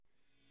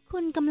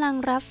คุณกำลัง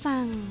รับฟั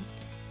ง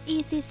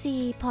ECC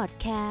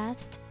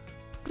Podcast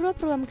รวบ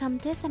รวมค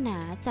ำเทศนา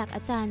จากอ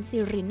าจารย์สิ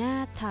รินา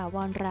ถ ถาว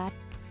รรัต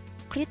น์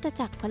คริสต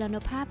จักรพลา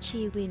นุภาพ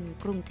ชีวิน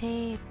กรุงเท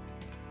พ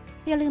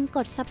อย่าลืมก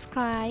ด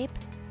Subscribe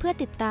เพื่อ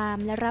ติดตาม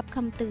และรับค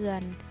ำเตือ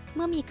นเ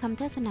มื่อมีคำ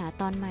เทศนา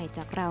ตอนใหม่จ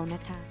ากเราน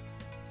ะคะ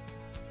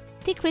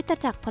ที่คริสต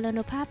จักรพลา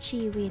นุภาพ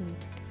ชีวิน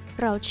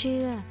เราเ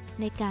ชื่อ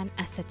ในการ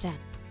อัศจร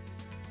รย์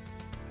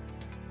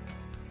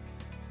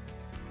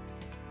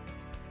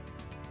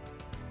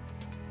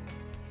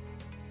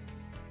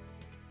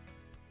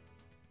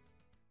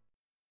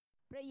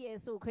พระเย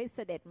ซูคริสต์เส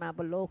ด็จมาบ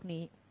นโลก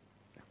นี้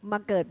มา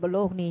เกิดบนโล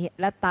กนี้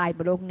และตายบ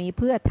นโลกนี้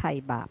เพื่อไถ่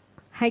บาป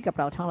ให้กับ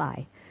เราทั้งหลาย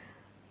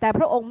แต่พ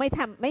ระองค์ไ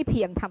ม่เ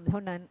พียงทำเท่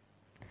านั้น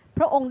พ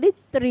ระองค์ได้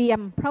เตรียม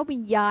พระวิ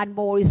ญญาณ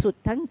บริสุท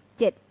ธิ์ทั้ง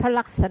7พระ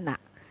ลักษณะ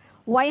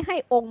ไว้ให้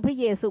องค์พระ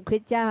เยซูคริ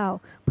สต์เจ้า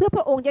เพื่อพ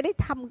ระองค์จะได้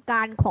ทำก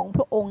ารของพ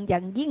ระองค์อย่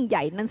างยิ่งให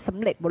ญ่นั้นสำ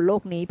เร็จบนโล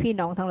กนี้พี่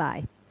น้องทั้งหลาย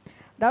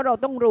แล้วเรา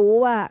ต้องรู้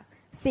ว่า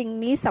สิ่ง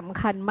นี้สำ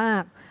คัญมา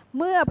ก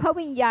เมื่อพระ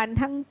วิญญาณ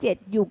ทั้ง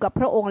7อยู่กับ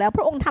พระองค์แล้วพ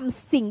ระองค์ท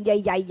ำสิ่งใ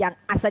หญ่ๆอย่าง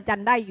อัศจรร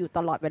ย์ได้อยู่ต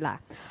ลอดเวลา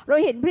เรา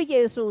เห็นพระเย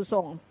ซูท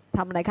รงท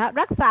ำอะไรคะ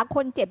รักษาค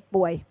นเจ็บ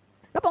ป่วย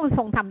แล้วพระองค์ท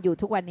รงทำอยู่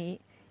ทุกวันนี้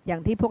อย่า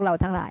งที่พวกเรา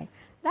ทั้งหลาย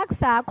รัก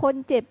ษาคน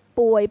เจ็บ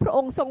ป่วยพระอ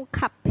งค์ทรง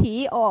ขับผี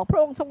ออกพระ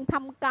องค์ทรงท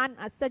ำการ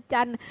อัศจ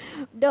รรย์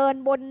เดิน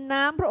บน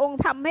น้ำพระองค์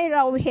ทำให้เร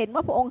าเห็นว่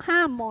าพระองค์ห้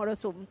ามมร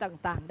สุม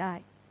ต่างๆได้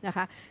นะค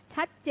ะ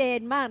ชัดเจน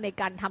มากใน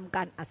การทำก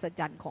ารอัศ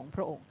จรรย์ของพ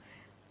ระองค์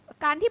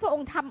การที่พระอ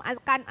งค์ท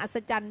ำการอัศ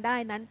จรรย์ได้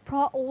นั้นเพร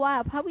าะว่า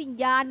พระวิญ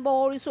ญาณบ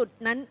ริสุทธิ์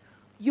นั้น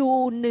อยู่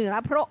เหนือ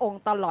พระอง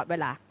ค์ตลอดเว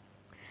ลา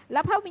แล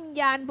ะพระวิญ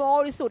ญาณบ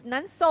ริสุทธิ์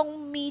นั้นทรง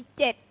มี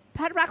7พ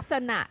ระลักษ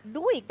ณะ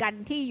ด้วยกัน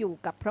ที่อยู่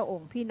กับพระอง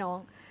ค์พี่น้อง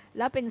แ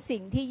ละเป็นสิ่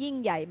งที่ยิ่ง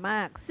ใหญ่ม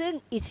ากซึ่ง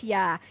อิสย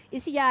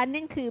าห์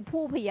นั่นคือ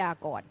ผู้พยา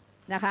กรณ์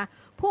นะคะ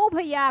ผู้พ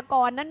ยาก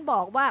รณ์นั้นบ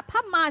อกว่าพร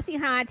ะมาสี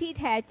หาที่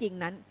แท้จริง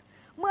นั้น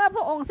เมื่อพ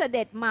ระองค์เส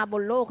ด็จมาบ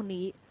นโลก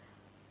นี้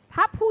พ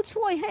ระผู้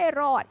ช่วยให้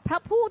รอดพระ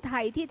ผู้ไ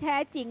ถ่ที่แท้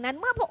จริงนั้น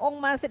เมื่อพระอง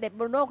ค์มาเสด็จ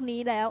บนโลกนี้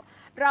แล้ว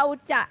เรา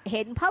จะเ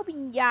ห็นพระวิ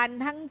ญญาณ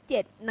ทั้ง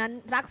7นั้น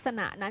ลักษ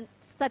ณะนั้น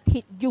สถิ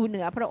ตอยู่เห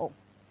นือพระองค์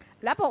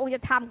และพระองค์จ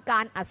ะทำกา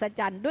รอัศ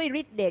จรรย์ด้วย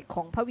ฤทธิเดชข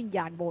องพระวิญญ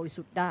าณบริ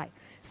สุทธิ์ได้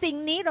สิ่ง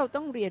นี้เรา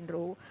ต้องเรียน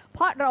รู้เพ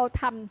ราะเรา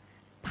ท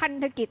ำพัน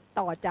ธกิจ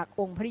ต่อจาก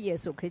องค์พระเย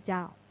ซูคริสต์เจ้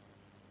า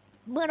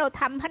เมื่อเรา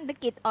ทำพันธ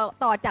กิจ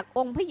ต่อจากอ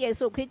งค์พระเย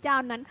ซูคริสต์เจ้า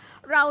นั้น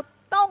เรา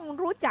ต้อง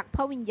รู้จักพ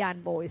ระวิญญาณ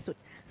บริสุท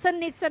ธิ์ส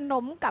นิทสน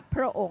มกับพ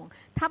ระองค์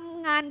ท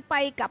ำงานไป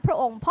กับพระ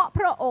องค์เพราะ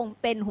พระองค์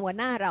เป็นหัว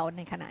หน้าเราใ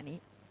นขณะนี้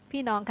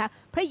พี่น้องคะ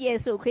พระเย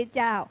ซูคริสต์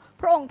เจ้า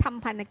พระองค์ท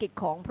ำพันธกิจ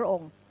ของพระอ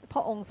งค์พร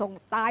ะองค์ทรง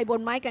ตายบ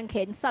นไม้กางเข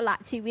นสละ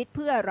ชีวิตเ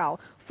พื่อเรา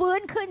ฟื้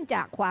นขึ้นจ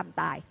ากความ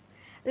ตาย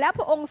และพ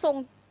ระองค์ทรง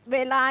เว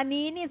ลา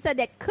นี้นี่เส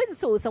ด็จขึ้น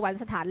สู่สวรรค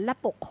สถานและ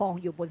ปกครอง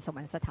อยู่บนสว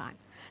รรคสถาน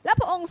และ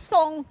พระองค์ท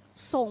รง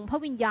ส่งพระ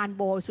วิญญาณ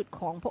บริสุทธิ์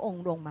ของพระอง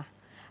ค์ลงมา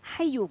ใ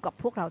ห้อยู่กับ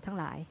พวกเราทั้ง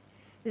หลาย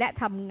และ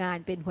ทำงาน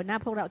เป็นหัวหน้า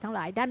พวกเราทั้งหล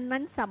ายดังนั้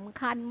นสำ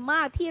คัญม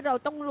ากที่เรา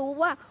ต้องรู้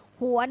ว่า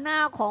หัวหน้า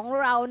ของ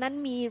เรานั้น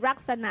มีลัก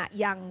ษณะ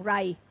อย่างไร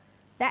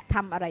และท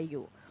ำอะไรอ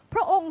ยู่พร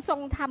ะองค์ทร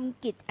งท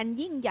ำกิจอัน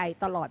ยิ่งใหญ่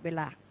ตลอดเว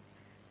ลา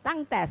ตั้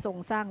งแต่ทรง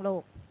สร้างโล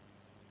ก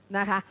น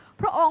ะคะ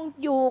พระองค์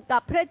อยู่กั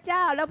บพระเจ้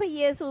าแล้วพระเ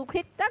ยซูค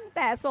ริสต์ตั้งแ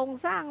ต่ทรง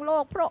สร้างโล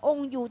กพระอง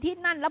ค์อยู่ที่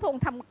นั่นและพระอง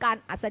ค์ทำการ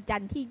อัศจร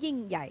รย์ที่ยิ่ง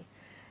ใหญ่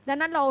ดัง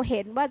นั้นเราเ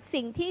ห็นว่า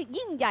สิ่งที่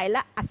ยิ่งใหญ่แล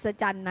ะอัศ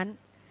จรรย์นั้น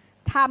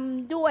ท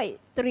ำด้วย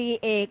ตรี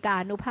เอกา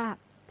นุภาพ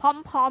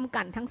พร้อมๆ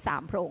กันทั้ง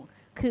3พระองค์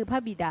คือพระ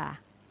บิดา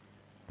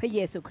พระเย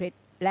ซูคริส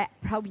ต์และ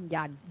พระวิญญ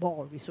าณบ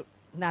ริสุทธิ์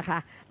นะคะ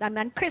ดัง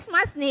นั้นคริสต์ม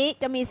าสนี้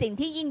จะมีสิ่ง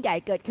ที่ยิ่งใหญ่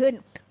เกิดขึ้น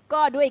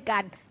ก็ด้วยกา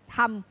รท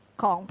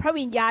ำของพระ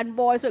วิญญาณ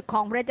บริสุทธิ์ข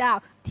องพระเจ้า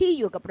ที่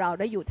อยู่กับเรา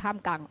และอยู่ท่าม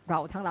กลางเรา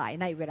ทั้งหลาย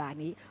ในเวลา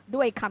นี้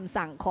ด้วยคำ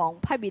สั่งของ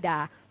พระบิดา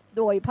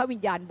โดยพระวิ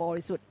ญญาณบ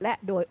ริสุทธิ์และ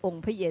โดยอง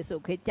ค์พระเยซู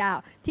คริสต์เจ้า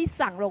ที่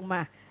สั่งลงม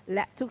าแล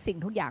ะทุกสิ่ง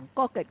ทุกอย่าง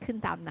ก็เกิดขึ้น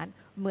ตามนั้น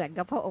เหมือน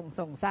กับพระองค์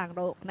ทรงสร้างโ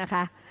ลกนะค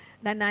ะ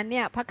ดังนั้นเ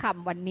นี่ยพระค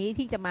ำวันนี้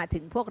ที่จะมาถึ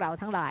งพวกเรา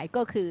ทั้งหลาย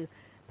ก็คือ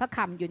พระค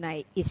ำอยู่ใน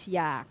อิสย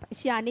า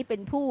ห์นี้เป็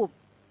นผู้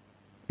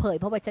เผย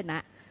พระวจนะ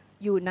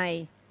อยู่ใน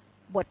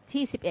บท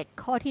ที่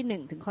11ข้อที่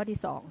1ถึงข้อที่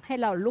2ให้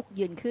เราลุก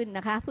ยืนขึ้นน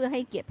ะคะเพื่อใ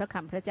ห้เกียรติพระค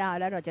ำพระเจ้า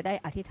แล้วเราจะได้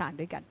อธิษฐาน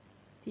ด้วยกัน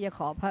ที่จะข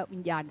อพระวิ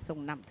ญญาณทรง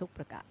นำทุกป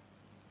ระการ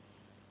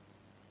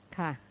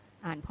ค่ะ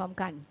อ่านพร้อม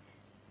กัน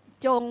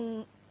จง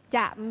จ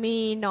ะมี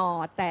หน่อ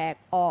แตก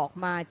ออก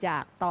มาจา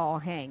กตอ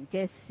แห่งเจ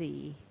สซี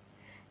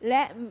แล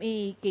ะมี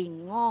กิ่ง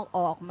งอก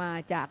ออกมา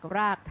จากร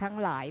ากทั้ง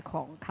หลายข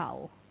องเขา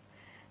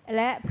แ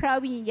ละพระ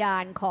วิญญา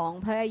ณของ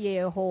พระเย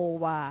โฮ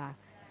วา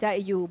จะ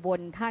อยู่บ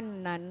นท่าน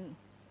นั้น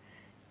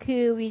คื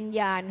อวิญ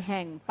ญาณแ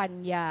ห่งปัญ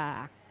ญา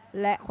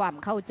และความ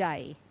เข้าใจ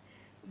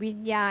วิญ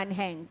ญาณ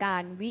แห่งกา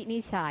รวินิ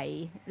จฉัย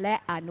และ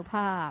อานุภ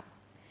าพ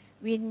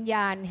วิญญ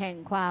าณแห่ง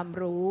ความ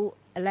รู้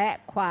และ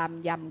ความ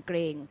ยำเกร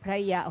งพระ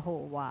ยะโฮ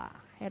วา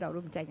ให้เรา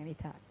ร่วมใจกันอธิ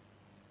ษฐาน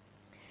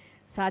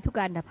สาธุก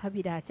ารแด่พระ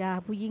บิดาเจ้า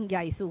ผู้ยิ่งให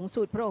ญ่สูง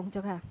สุดพระองค์เจ้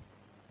าค่ะ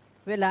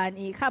เวลา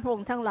นี้ข้าพระอ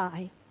งค์ทั้งหลาย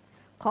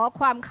ขอ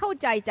ความเข้า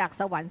ใจจาก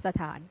สวรรคส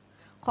ถาน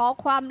ขอ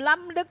ความล้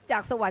ำลึกจา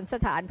กสวรรคส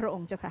ถานพระอ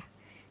งค์เจ้าค่ะ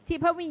ที่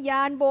พระวิญญ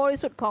าณบริ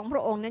สุทธิ์ของพร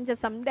ะองค์นั้นจะ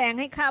สำแดง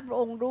ให้ข้าพระ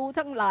องค์รู้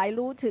ทั้งหลาย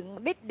รู้ถึง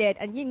ฤทธิเดช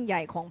อันยิ่งให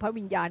ญ่ของพระ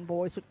วิญญาณบ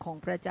ริสุทธิ์ของ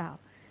พระเจ้า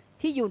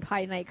ที่อยู่ภา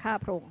ยในข้า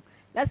พระองค์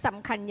และส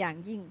ำคัญอย่าง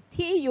ยิ่ง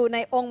ที่อยู่ใน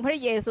องค์พระ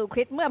เยซูค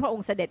ริสต์เมื่อพระอง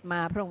ค์เสด็จมา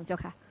พระองค์เจ้า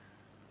ค่ะ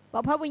ว่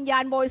าพระวิญญา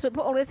ณบริสุทธิ์พ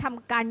ระองค์ได้ท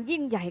ำการ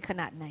ยิ่งใหญ่ข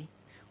นาดไหน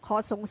ขอ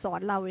ทรงสอน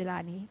เราเวลา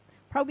นี้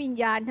พระวิญ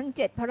ญาณทั้ง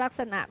7พระลัก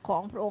ษณะขอ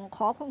งพระองค์ข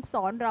อทรงส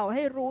อนเราใ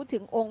ห้รู้ถึ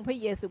งองค์พระ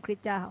เยซูคริส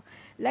ต์เจ้า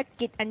และ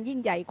กิจอันยิ่ง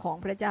ใหญ่ของ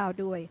พระเจ้า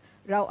ด้วย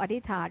เราอธิ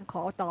ษฐานข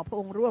อต่อพระ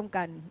องค์ร่วม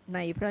กันใน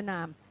พระนา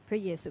มพระ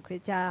เยซูคริ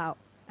สต์เจ้า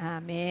อา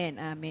เมน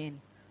อาเมน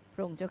พร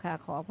ะองค์เจ้าค่ะ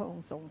ขอพระอง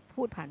ค์ทรง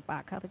พูดผ่านปา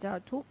กข้าพเจ้า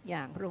ทุกอย่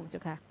างพระองค์เจ้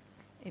าค่ะ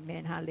เอเม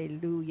นฮาเล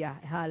ลูยา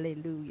ฮาเล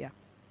ลูยา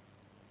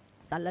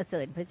สรรเส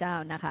ริญพระเจ้า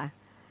นะคะ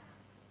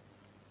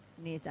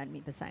นี่อาจารย์มี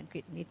ภาษาอังก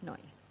ฤษนิดหน่อ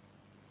ย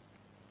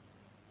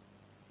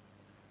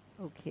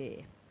โอเค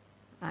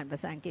อ่านภา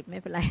ษาอังกฤษไม่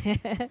เป็นไร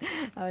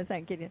เอาภาษา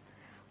อังกฤษ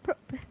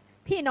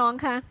พี่น้อง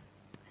คะ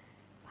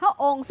พระ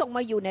องค์ทรงม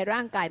าอยู่ในร่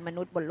างกายม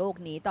นุษย์บนโลก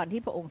นี้ตอน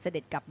ที่พระองค์เส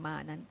ด็จกลับมา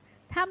นั้น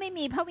ถ้าไม่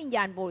มีพระวิญญ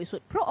าณบริสุ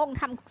ทธิ์พระองค์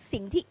ทำ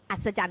สิ่งที่อั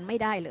ศจรรย์ไม่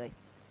ได้เลย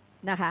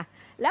นะคะ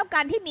แล้วก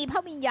ารที่มีพร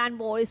ะวิญญาณ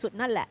บริสุทธิ์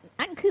นั่นแหละ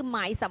นั่นคือหม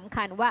ายสำ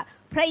คัญว่า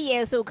พระเย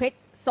ซูคริส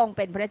ต์ทรงเ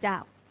ป็นพระเจ้า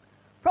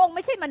พระองค์ไ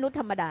ม่ใช่มนุษย์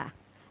ธรรมดา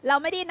เรา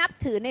ไม่ได้นับ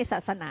ถือในศา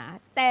สนา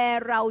แต่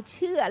เราเ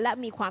ชื่อและ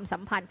มีความสั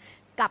มพันธ์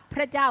กับพ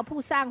ระเจ้าผู้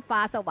สร้างฟ้า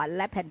สวรรค์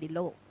และแผ่นดินโ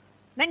ลก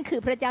นั่นคือ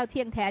พระเจ้าเ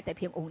ที่ยงแท้แต่เ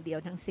พียงองค์เดียว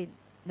ทั้งสิ้น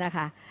นะค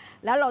ะ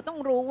แล้วเราต้อง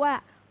รู้ว่า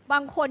บา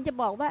งคนจะ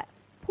บอกว่า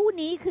ผู้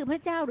นี้คือพร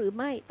ะเจ้าหรือ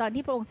ไม่ตอน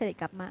ที่พระองค์เสด็จ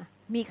กลับมา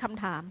มีค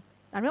ำถาม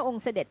ตอนพระอง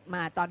ค์เสด็จม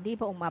าตอนที่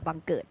พระองค์มาบัง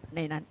เกิดใน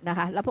นั้นนะค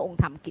ะแล้วพระองค์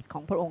ทำกิจข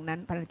องพระองค์นั้น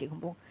ภารกิจของ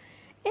พระองค์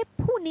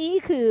ผู้นี้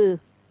คือ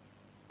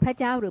พระ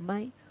เจ้าหรือไ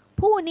ม่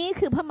ผู้นี้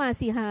คือพระมา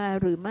สีหา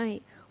หรือไม่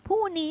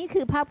ผู้นี้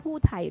คือพระผู้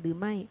ไถ่หรือ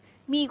ไม่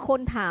มีคน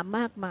ถาม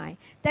มากมาย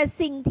แต่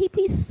สิ่งที่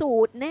พิสู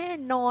จน์แน่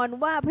นอน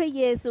ว่าพระเ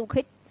ยซูค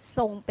ริสต์ท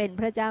รงเป็น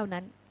พระเจ้า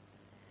นั้น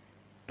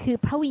คือ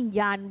พระวิญ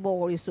ญาณบ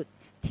ริสุทธิ์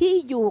ที่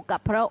อยู่กั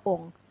บพระอง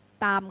ค์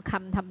ตามค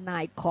ำทำนา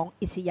ยของ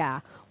อิสยาห์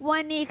ว่า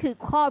นี่คือ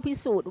ข้อพิ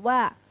สูจน์ว่า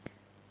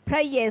พร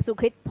ะเยซู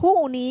คริสต์ผู้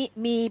นี้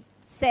มี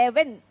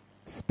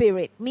7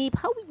 Spirit มีพ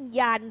ระวิญ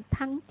ญาณ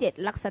ทั้ง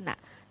7ลักษณะ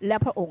และ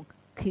พระองค์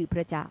คือพ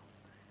ระเจ้า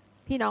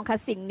พี่น้องคะ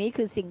สิ่งนี้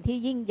คือสิ่งที่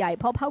ยิ่งใหญ่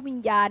เพราะพระวิญ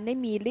ญาณได้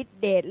มีฤทธิ์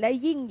เดชและ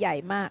ยิ่งใหญ่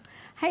มาก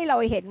ให้เรา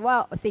เห็นว่า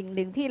สิ่งห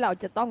นึ่งที่เรา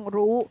จะต้อง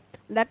รู้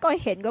และก็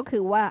เห็นก็คื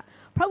อว่า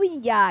พระวิญ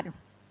ญาณ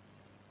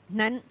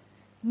นั้น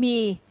มี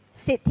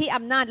สิทธิอ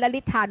ำนาจและ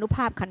ฤทธานุภ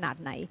าพขนาด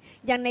ไหน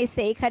อย่างในเส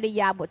คริ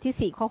ยาบท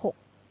ที่4ข้อ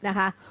6นะค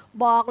ะ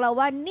บอกเรา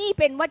ว่านี่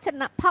เป็น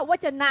พระว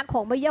จนะข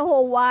องพระยะโฮ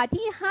วา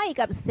ที่ให้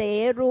กับเส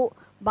รุ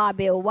บาเ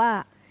บลว่า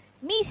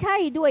มิใช่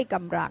ด้วยก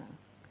ำลัง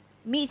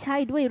มิใช่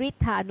ด้วยฤท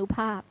ธานุภ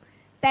าพ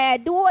แต่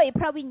ด้วยพ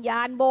ระวิญญ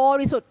าณบ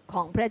ริสุทธิ์ข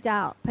องพระเจ้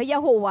าพระยะ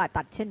โฮวาต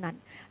รัสเช่นนั้น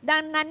ดั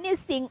งนั้นเนี่ย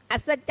สิ่งอั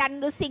ศจรรย์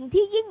หรือสิ่ง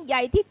ที่ยิ่งให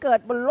ญ่ที่เกิด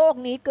บนโลก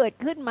นี้เกิด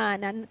ขึ้นมา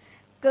นั้น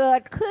เกิ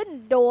ดขึ้น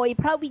โดย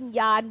พระวิญ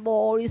ญาณบ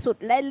ริสุท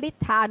ธิ์และฤท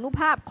ธานุ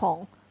ภาพของ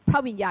พระ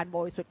วิญญาณบ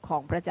ริสุทธิ์ขอ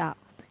งพระเจ้า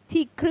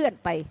ที่เคลื่อน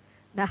ไป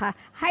นะคะ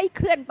ให้เ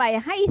คลื่อนไป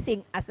ให้สิ่ง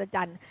อัศจ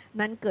รรย์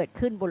นั้นเกิด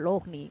ขึ้นบนโล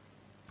กนี้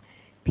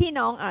พี่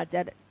น้องอาจจ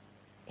ะ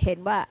เห็น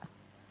ว่า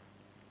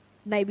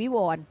ในวิว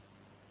รณ์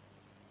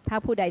ถ้า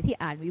ผู้ใดที่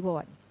อ่านวิว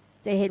รณ์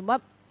จะเห็นว่า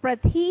ประ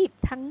ทีป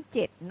ทั้ง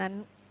7นั้น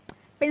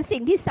เป็นสิ่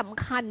งที่ส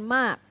ำคัญม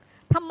าก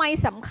ทำไม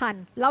สำคัญ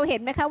เราเห็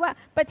นไหมคะว่า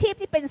ประทีป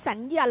นี่เป็นสั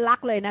ญลัก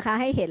ษณ์เลยนะคะ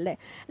ให้เห็นเลย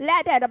และ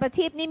แต่ละประ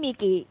ทีปนี่มี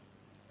กี่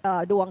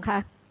ดวงคะ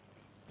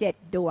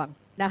7 ดวง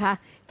นะคะ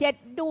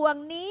7 ดวง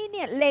นี้เ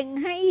นี่ยเล็ง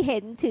ให้เห็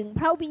นถึงพ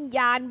ระวิญญ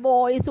าณบ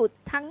ริสุท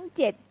ธิ์ทั้ง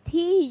7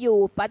ที่อยู่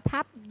ประ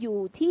ทับอยู่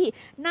ที่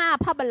หน้า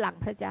พระบัลลัง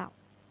ก์พระเจ้า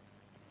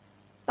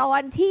ตอ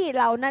นที่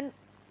เรานั้น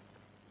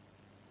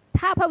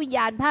ถ้าพระวิญญ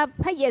าณ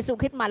พระเยซู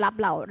คริสต์มารับ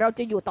เรา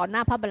จะอยู่ต่อหน้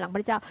าพระบัลลังก์พ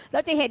ระเจ้าเรา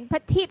จะเห็นปร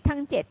ะทีปทั้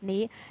ง7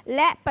นี้แ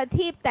ละประ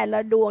ทีปแต่ละ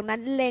ดวงนั้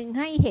นเล็ง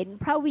ให้เห็น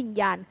พระวิญ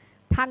ญาณ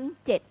ทั้ง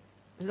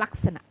7ลัก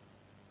ษณะ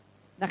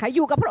นะคะอ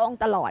ยู่กับพระองค์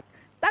ตลอด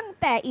ตั้ง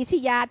แต่อิส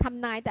ยาห์ท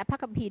ำนายแต่พระ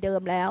คัมภีร์เดิ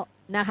มแล้ว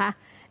นะคะ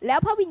แล้ว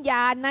พระวิญญ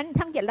าณนั้น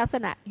ทั้ง7ลักษ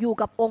ณะอยู่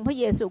กับองค์พระ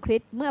เยซูคริ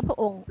สต์เมื่อพระ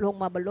องค์ลง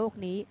มาบนโลก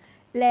นี้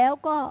แล้ว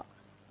ก็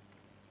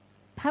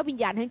พระวิญ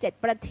ญาณทั้ง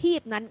7ประที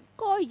ปนั้น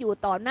ก็อยู่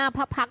ต่อหน้าพ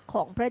ระพักข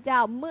องพระเจ้า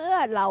เมื่อ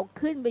เรา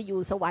ขึ้นไปอยู่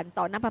สวรรค์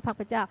ต่อหน้าพระพัก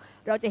พระเจ้า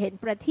เราจะเห็น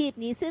ประทีป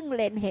นี้ซึ่งเ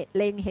ล็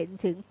งเห็น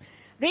ถึง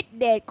ฤทธิ์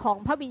เดชของ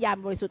พระวิญญาณ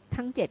บริสุทธิ์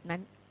ทั้ง7นั้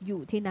นอ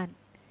ยู่ที่นั่น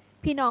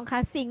พี่น้องคะ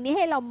สิ่งนี้ใ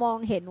ห้เรามอง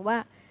เห็นว่า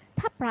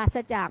ถ้าปราศ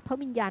จากพระ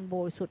วิญญาณบ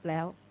ริสุทธิ์แล้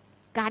ว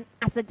การ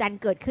อัศจรรย์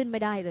เกิดขึ้นไ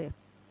ม่ได้เลย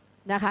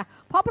นะคะ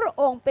เพราะพระ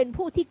องค์เป็น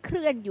ผู้ที่เค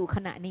ลื่อนอยู่ข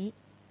ณะนี้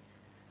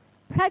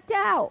พระเ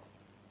จ้า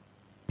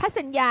พระ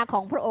สัญญาข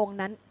องพระองค์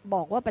นั้นบ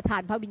อกว่าประทา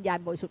นพระวิญญาณ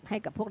บริสุทธิ์ให้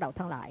กับพวกเรา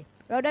ทั้งหลาย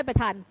เราได้ประ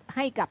ทานใ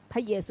ห้กับพร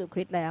ะเยซูค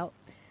ริสต์แล้ว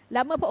แล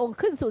ะเมื่อพระองค์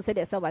ขึ้นสู่เส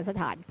ด็จสวรรคส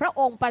ถานพระ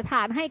องค์ประท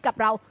านให้กับ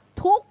เรา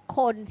ทุกค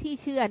นที่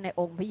เชื่อใน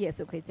องค์พระเย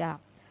ซูคริสต์เจ้า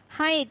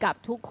ให้กับ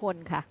ทุกคน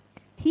ค่ะ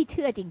ที่เ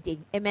ชื่อจริง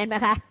ๆเอเมนไหม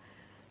คะ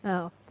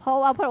เพราะ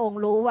ว่าพระองค์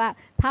รู้ว่า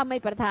ถ้าไม่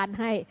ประทาน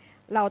ให้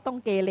เราต้อง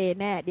เกเร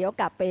แน่เดี๋ยว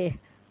กลับไป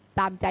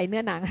ตามใจเนื้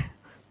อหนัง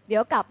เดี๋ย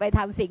วกลับไปท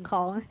ำสิ่งข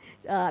อง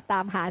ตา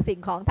มหาสิ่ง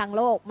ของทางโ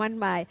ลกมัน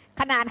หมาย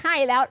ขนาดให้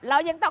แล้วเรา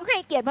ยังต้องให้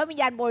เกียรติพระวิญ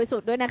ญาณบริสุ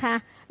ทธิ์ด้วยนะคะ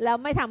แล้ว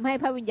ไม่ทำให้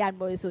พระวิญญาณ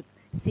บริสุทธิ์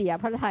เสีย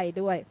พระทัย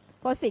ด้วย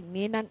เพราะสิ่ง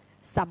นี้นั้น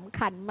สำ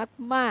คัญ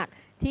มาก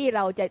ๆที่เร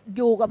าจะอ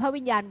ยู่กับพระ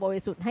วิญญาณบ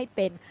ริสุทธิ์ให้เ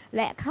ป็นแ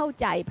ละเข้า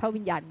ใจพระวิ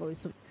ญญาณบริ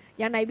สุทธิ์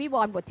อย่างในวิว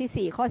รณ์บท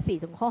ที่4ข้อ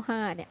4ถึงข้อ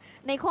5เนี่ย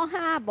ในข้อ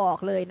5บอก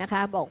เลยนะค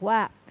ะบอกว่า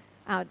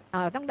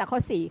ตั้งแต่ข้อ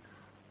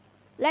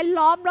4และ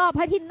ล้อมรอบ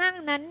พระที่นั่ง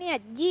นั้นเนี่ย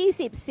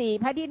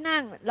24พระที่นั่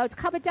งเรา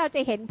ข้าพเจ้าจ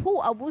ะเห็นผู้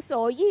อาวุโส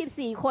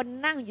24คน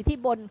นั่งอยู่ที่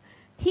บน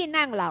ที่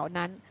นั่งเหล่า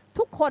นั้น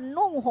ทุกคน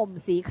นุ่งห่ม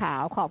สีขา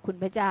วขอบคุณ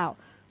พระเจ้า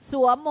ส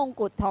วมมง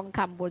กุฎทองค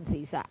ำบน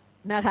ศีรษะ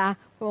นะคะ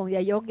พระองค์อย่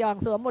ายกย่อง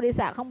สวมบริ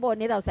ษะข้างบน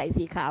นี้เราใส่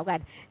สีขาวกัน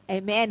เอ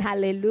เมนฮา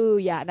เลลู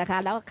ยานะคะ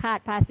แล้วก็คาด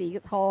ผ้าสี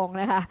ทอง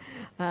นะคะ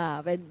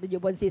เป็นอ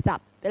ยู่บนศีรษะ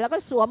แล้วก็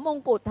สวมมง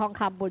กุฎทอง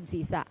คำบนศี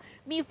รษะ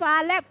มีฟ้า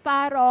แลบฟ้า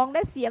ร้องแล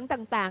ะเสียง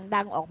ต่างๆ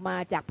ดังออกมา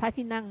จากพระ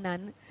ที่นั่งนั้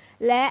น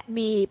และ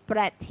มีป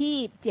ระที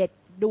ป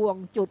7ดวง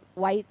จุด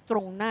ไว้ตร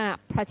งหน้า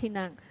พระที่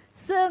นั่ง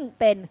ซึ่ง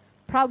เป็น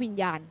พระวิญ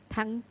ญาณ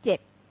ทั้ง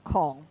7ข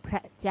องพร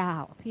ะเจ้า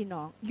พี่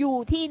น้องอยู่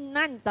ที่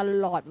นั่นต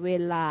ลอดเว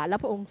ลาแล้ว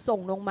พระองค์ส่ง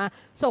ลงมา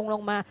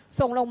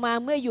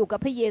เมื่ออยู่กับ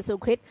พระเยซู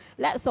คริสต์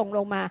และส่งล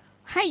งมา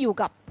ให้อยู่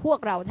กับพวก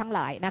เราทั้งหล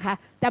ายนะคะ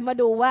แต่มา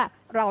ดูว่า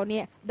เราเนี่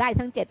ยได้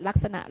ทั้ง7ลัก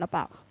ษณะหรือเป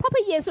ล่าเพราะพ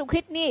ระเยซูค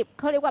ริสต์นี่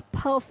เขาเรียกว่า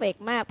perfect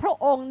มากพระ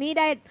องค์นี้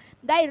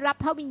ได้รับ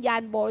พระวิญญา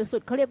ณบริสุท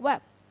ธิ์เขาเรียกว่า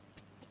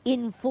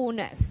in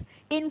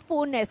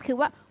fullness คือ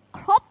ว่าค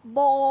รบบ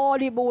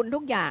ริบูรณ์ทุ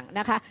กอย่าง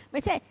นะคะไ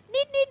ม่ใช่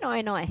นิดหน่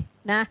อย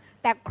นะ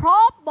แต่คร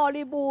บบ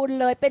ริบูรณ์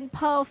เลยเป็น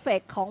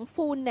perfect ของ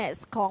fullness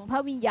ของพระ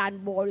วิญญาณ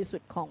บริสุ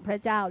ทธิ์ของพระ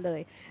เจ้าเล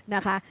ยน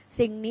ะคะ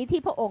สิ่งนี้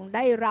ที่พระองค์ไ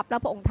ด้รับและ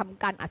พระองค์ท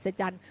ำการอัศ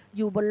จรรย์อ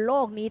ยู่บนโล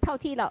กนี้เท่า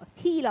ที่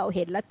เราเ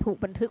ห็นและถูก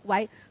บันทึกไว้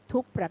ทุ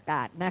กประก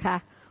ารนะคะ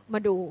มา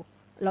ดู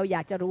เราอย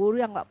ากจะรู้เ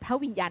รื่องว่าพระ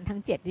วิญญาณทั้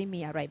ง7นี่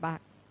มีอะไรบ้าง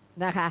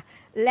นะคะ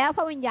แล้วพ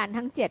ระวิญญาณ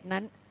ทั้ง7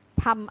นั้น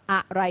ทำอ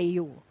ะไรอ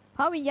ยู่พ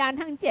ระวิญญาณ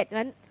ทั้ง7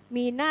นั้น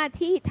มีหน้า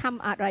ที่ท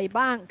ำอะไร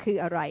บ้างคือ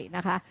อะไรน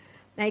ะคะ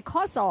ในข้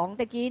อ2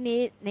ตะกี้นี้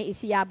ในอิ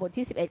สยาห์บท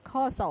ที่11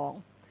ข้อ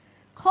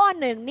2ข้อ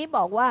1นี้บ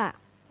อกว่า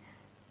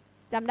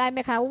จำได้ไหม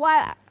คะว่า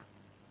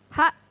พ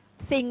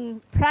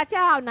ระเ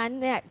จ้านั้น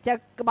เนี่ยจะ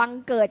บัง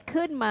เกิด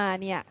ขึ้นมา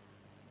เนี่ย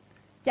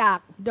จาก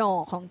หน่อ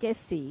ของเจส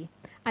สี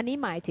อันนี้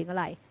หมายถึงอะ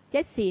ไรเจ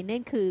สสีนั่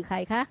นคือใคร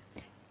คะ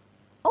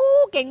โอ้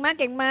เก่งมา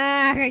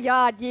กย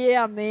อดเยี่ย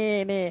ม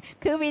นี่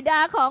คือบิดา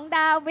ของด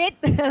าวิด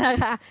นะ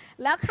คะ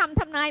แล้วคำ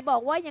ทำนายบอ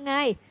กว่ายังไง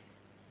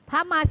พร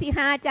ะมาสีห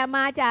าจะม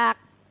าจาก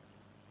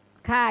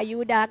ข้ายู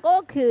ดาก็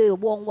คือ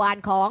วงวาน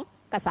ของ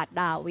กษัตริย์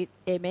ดาวิด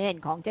เอเมน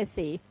ของเจส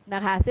สีน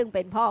ะคะซึ่งเ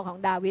ป็นพ่อของ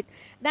ดาวิด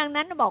ดัง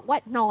นั้นบอกว่า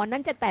หนอนนั้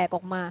นจะแตกอ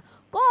อกมา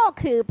ก็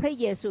คือพระ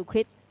เยซูค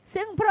ริสต์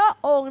ซึ่งพระ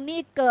องค์นี้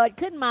เกิด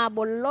ขึ้นมาบ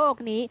นโลก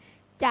นี้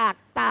จาก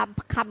ตาม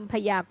คำพ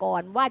ยาก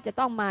รณ์ว่าจะ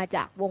ต้องมาจ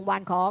ากวงวา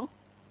นของ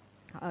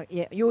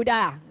ยูด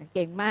าห์เ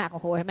ก่งมากโอ้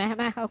โหเห็นไหม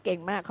เขาเก่ง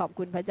มากขอบ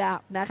คุณพระเจ้า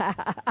นะคะ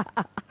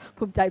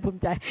ภูมิใจ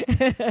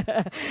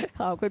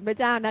ขอบคุณพระ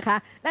เจ้านะคะ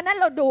ดังนั้น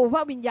เราดูพร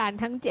ะวิญญาณ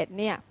ทั้ง7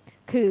เนี่ย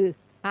คือ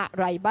อะ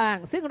ไรบ้าง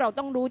ซึ่งเรา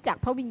ต้องรู้จัก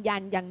พระวิญญา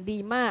ณอย่างดี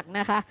มากน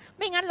ะคะไ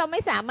ม่งั้นเราไ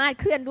ม่สามารถ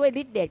เคลื่อนด้วย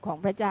ฤทธิ์เดชของ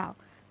พระเจ้า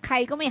ใคร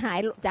ก็ไม่หาย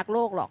จากโล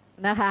กหรอก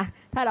นะคะ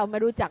ถ้าเราไม่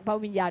รู้จักพระ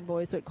วิญญาณบ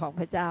ริสุทธิ์ของ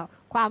พระเจ้า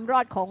ความรอ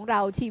ดของเรา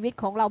ชีวิต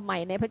ของเราใหม่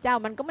ในพระเจ้า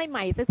มันก็ไม่ให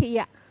ม่สักที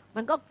อ่ะ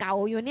มันก็เก่า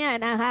อยู่เนี่ย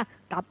นะคะ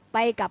กลับไป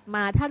กลับม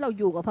าถ้าเรา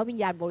อยู่กับพระวิญ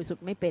ญาณบริสุท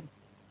ธิ์ไม่เป็น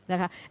นะ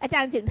คะอาจา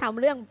รย์จึงทำ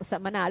เรื่องสั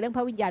มมนาเรื่องพ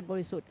ระวิญญาณบ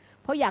ริสุทธิ์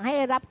เพราะอยากให้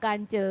รับการ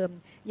เจิม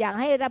อยาก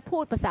ให้รับพู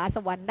ดภาษาส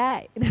วรรค์ได้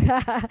นะค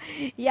ะ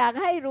อยาก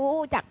ให้รู้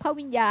จากพระ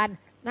วิญญาณ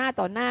หน้า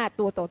ต่อหน้า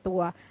ตัวต่อตั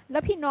วแล้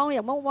วพี่น้องอย่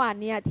างเมื่อวาน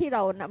เนี่ยที่เร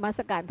านมัส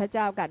การพระเ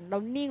จ้ากันเรา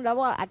นิ่งแล้ว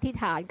ว่าอธิษ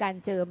ฐานการ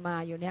เจิมมา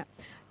อยู่เนี่ย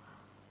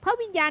พระ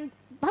วิญญ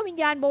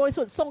าณบริ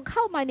สุทธิ์ทรงเข้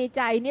ามาในใ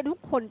จเนี่ยทุก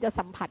คนจะ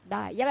สัมผัสไ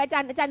ด้อย่างอาจา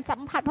รย์สั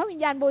มผัสพระวิญ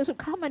ญาณบริสุท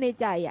ธิ์เข้ามาใน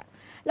ใจอ่ะ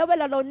แล้วเว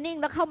ลาเรานิ่ง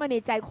แล้วเข้ามาใน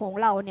ใจของ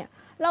เราเนี่ย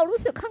เรารู้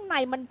สึกข้างใน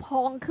มันพ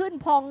องขึ้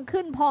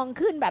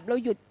นแบบเรา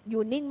อ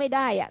ยู่นิ่งไม่ไ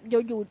ด้อ่ะอ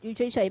ยู่เ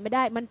ฉยๆไม่ไ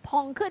ด้มันพ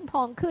อง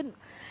ขึ้น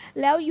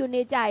แล้วอยู่ใน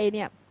ใจเ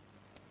นี่ย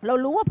เรา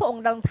รู้ว่าพระอง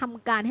ค์กำลังท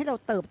ำการให้เรา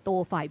เติบโต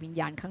ฝ่ายวิญ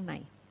ญาณข้างใน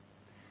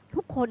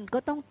ทุกคนก็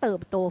ต้องเติ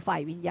บโตฝ่า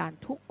ยวิญญาณ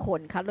ทุกคน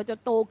ค่ะเราจะ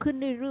โตขึ้น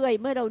เรื่อยๆ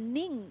เมื่อเรา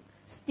นิ่ง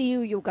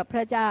still อยู่กับพ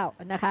ระเจ้า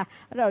นะคะ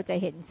เราจะ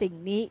เห็นสิ่ง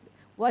นี้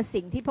ว่า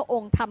สิ่งที่พระอ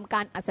งค์ทำก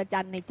ารอัศจร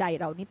รย์ในใจ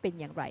เรานี้เป็น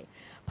อย่างไร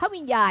พระ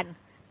วิญญาณ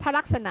พระ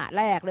ลักษณะ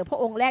แรกหรือพระ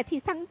องค์แรกที่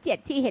ทั้ง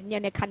7ที่เห็นอ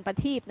ยู่ในคันประ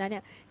ทีปนั้นเ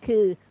นี่ยคื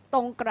อต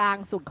รงกลาง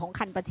สุดของ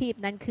คันประทีป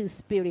นั้นคือ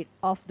Spirit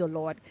of the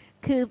Lord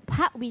คือพ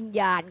ระวิญ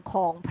ญาณข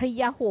องพระ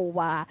ยะโฮ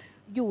วา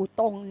อยู่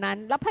ตรงนั้น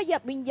แล้วพระ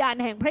วิญญาณ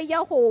แห่งพระยะ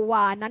โฮว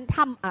านั้นท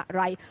ำอะไ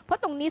รเพราะ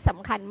ตรงนี้ส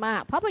ำคัญมา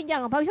กเพราะวิญญาณ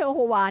ของพระยะโฮ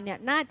วาเนี่ย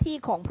หน้าที่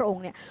ของพระอง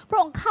ค์เนี่ยพระ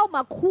องค์เข้าม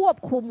าควบ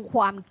คุมค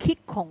วามคิด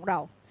ของเรา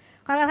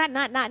ขณ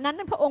ะนั้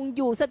นพระองค์อ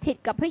ยู่สถิต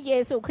กับพระเย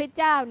ซูคริสต์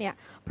เจ้าเนี่ย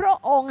พระ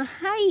องค์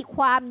ให้ค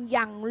วามอ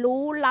ย่าง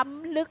รู้ล้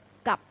ำลึก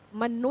กับ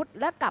มนุษย์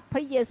และกับพร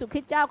ะเยซูคริ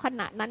สต์เจ้าข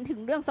ณะนั้นถึง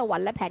เรื่องสวรร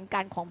ค์และแผนกา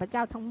รของพระเจ้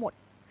าทั้งหมด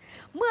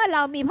เมื่อเร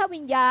ามีพระวิ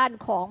ญญาณ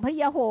ของพระ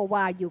ยะโฮว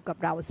าอยู่กับ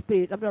เรา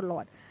Spirit of the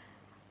Lord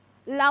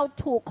เรา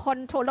ถูกคอน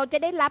โทรลเราจะ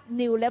ได้รับ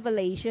new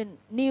revelation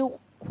new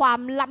ความ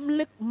ล้ำ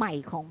ลึกใหม่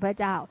ของพระ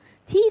เจ้า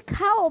ที่เ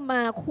ข้าม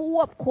าคว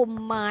บคุม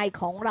มาย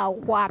ของเรา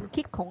ความ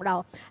คิดของเรา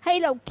ให้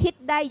เราคิด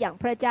ได้อย่าง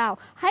พระเจ้า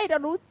ให้เรา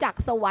รู้จัก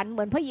สวรรค์เห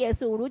มือนพระเย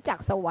ซูรู้จัก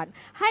สวรรค์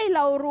ให้เร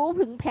ารู้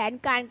ถึงแผน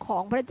การขอ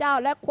งพระเจ้า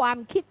และความ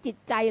คิดจิต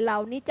ใจเรา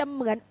นี้จะเ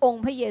หมือนอง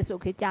ค์พระเยซู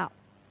คริสต์เจ้า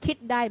คิด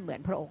ได้เหมือน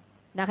พระองค์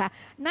นะคะ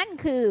นั่น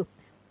คือ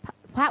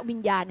พระวิญ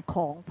ญาณข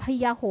องพระ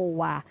ยะโฮ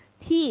วา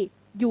ที่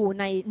อยู่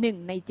ใน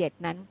1 ใน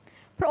 7นั้น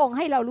พระองค์ใ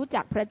ห้เรารู้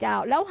จักพระเจ้า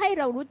แล้วให้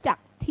เรารู้จัก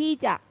ที่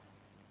จะ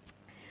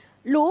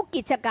รู้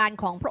กิจการ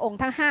ของพระองค์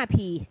ทั้ง5 P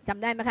จ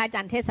ำได้ไหมคะอาจ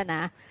ารย์เทศนา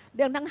เ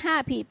รื่องทั้ง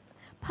5 P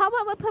เพราะว่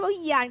าพระวิ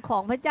ญญาณขอ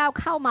งพระเจ้า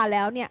เข้ามาแ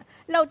ล้วเนี่ย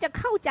เราจะ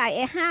เข้าใจไ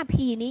อ้5 P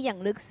นี้อย่าง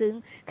ลึกซึ้ง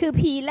คือ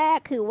P แรก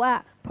คือว่า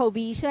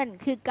provision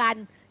คือการ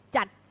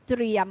จัดเต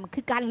รียม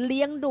คือการเ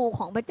ลี้ยงดูข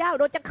องพระเจ้า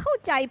เราจะเข้า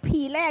ใจ P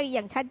แรกอ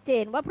ย่างชัดเจ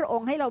นว่าพระอ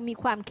งค์ให้เรามี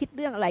ความคิดเ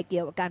รื่องอะไรเกี่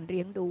ยวกับการเ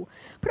ลี้ยงดู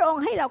พระอง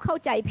ค์ให้เราเข้า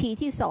ใจ P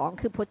ที่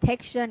2คือ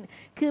protection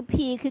คือ P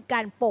คือก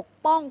ารปก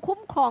ป้องคุ้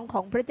มครองข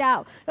องพระเจ้า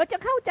เราจะ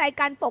เข้าใจ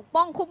การปก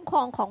ป้องคุ้มคร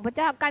องของพระเ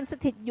จ้าการส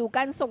ถิตอยู่ก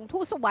ารส่งทู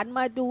ตสวรรค์ม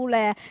าดูแล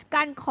ก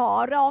ารขอ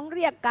ร้องเ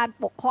รียกการ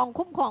ปกครอง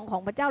คุ้มครองขอ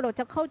งพระเจ้าเรา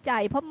จะเข้าใจ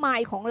เพราะมา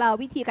ยของเรา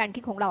วิธีการคิ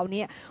ดของเราเ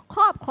นี่ยค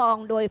รอบครอง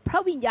โดยพระ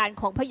วิญญาณ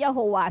ของพระยะโฮ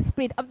วา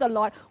Spirit of the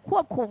Lord คว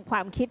บคุมคว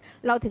ามคิด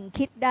เราถึง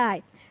คิดได้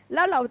แ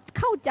ล้วเรา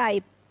เข้าใจ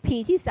P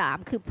ที่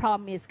3คือ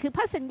promise คือพ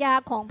ระสัญญา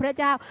ของพระ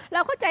เจ้าเร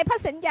าเข้าใจพระ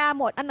สัญญา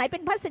หมดอันไหนเป็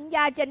นพระสัญญ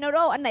า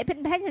general อันไหนเป็น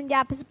พระสัญญา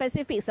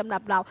specific สำหรั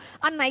บเรา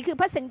อันไหนคือ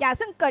พระสัญญา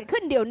ซึ่งเกิดขึ้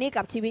นเดี๋ยวนี้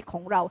กับชีวิตขอ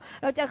งเรา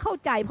เราจะเข้า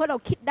ใจเพราะเรา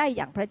คิดได้อ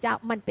ย่างพระเจ้า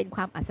มันเป็นค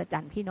วามอัศจร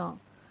รย์พี่น้อง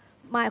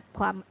มา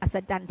ความอัศ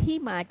จรรย์ที่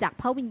มาจาก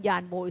พระวิญญา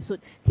ณบริสุท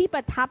ธิ์ที่ป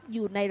ระทับอ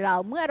ยู่ในเรา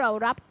เมื่อเรา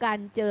รับการ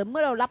เจิมเมื่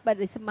อเรารับบัพ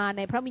ติศมาใ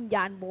นพระวิญญ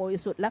าณบริ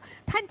สุทธิ์แล้ว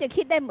ท่านจะ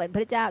คิดได้เหมือนพ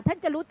ระเจ้าท่าน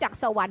จะรู้จัก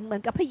สวรรค์เหมือ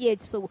นกับพระเย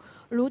ซู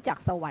รู้จัก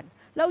สวรรค์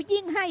เรา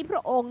ยิ่งให้พร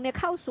ะองค์เนี่ย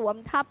เข้าสวม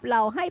ทับเร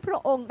าให้พระ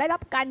องค์ได้รั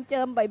บการเ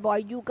จิมบ่อย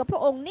ๆอยู่กับพร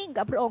ะองค์นิ่ง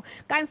กับพระองค์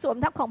การสวม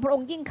ทับของพระอง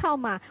ค์ยิ่งเข้า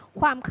มา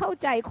ความเข้า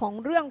ใจของ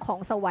เรื่องของ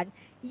สวรรค์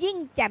ยิ่ง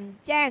แจ่ม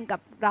แจ้งกับ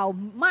เรา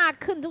มาก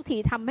ขึ้นทุกที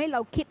ทำให้เร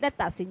าคิดและ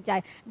ตัดสินใจ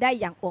ได้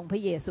อย่างองค์พร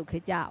ะเยซูค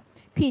ริสต์เจ้า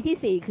P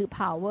ที่4คือ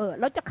power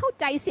เราจะเข้า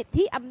ใจสิท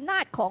ธิอำนา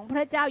จของพร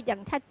ะเจ้าอย่า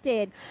งชัดเจ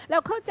นเรา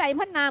เข้าใจพ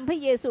ระนามพระ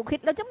เยซูคริส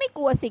ต์เราจะไม่ก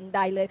ลัวสิ่งใ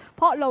ดเลยเ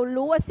พราะเรา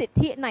รู้ว่าสิท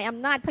ธิในอ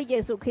ำนาจพระเย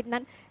ซูคริสต์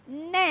นั้น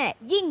แน่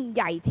ยิ่งใ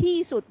หญ่ที่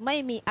สุดไม่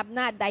มีอำน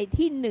าจใด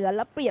ที่เหนือแ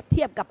ละเปรียบเ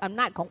ทียบกับอำ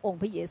นาจขององ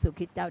ค์พระเยซูค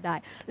ริสต์เจ้าได้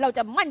เราจ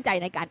ะมั่นใจ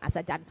ในการอัศ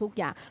จรรย์ทุก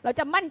อย่างเรา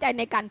จะมั่นใจ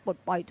ในการปลด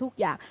ปล่อยทุก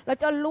อย่างเรา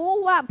จะรู้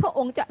ว่าพระอ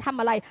งค์จะทำ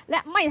อะไรและ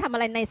ไม่ทำอะ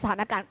ไรในสถา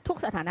นการณ์ทุก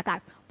สถานการ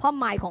ณ์เพราะ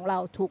มายของเรา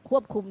ถูกคว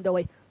บคุมโด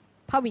ย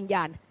พระวิญญ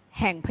าณ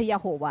แห่งพระยะ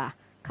โฮวา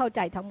เข้าใจ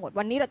ทั้งหมด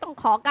วันนี้เราต้อง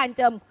ขอการเ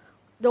จิม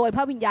โดยพ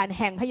ระวิญญาณ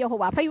แห่งพระยะโฮ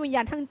วาพระวิญญ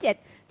าณทั้ง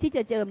7ที่จ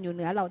ะเจิมอยู่เห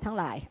นือเราทั้ง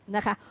หลายน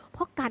ะคะเพ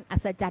ราะการอั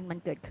ศจรรย์มัน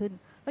เกิดขึ้น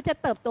เราจะ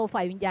เติบโตฝ่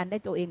ายวิญญาณได้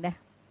ตัวเองได้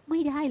ไม่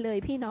ได้เลย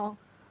พี่น้อง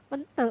มั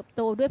นเติบโ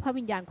ตด้วยพระ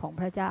วิญญาณของ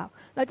พระเจ้า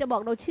เราจะบอ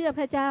กเราเชื่อ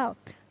พระเจ้า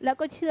แล้ว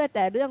ก็เชื่อแ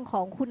ต่เรื่องข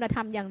องคุณธร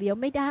รมอย่างเดียว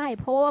ไม่ได้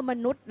เพราะว่าม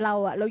นุษย์เรา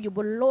เราอยู่บ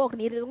นโลก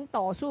นี้เราต้อง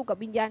ต่อสู้กับ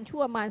วิญญาณชั่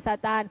วมารซา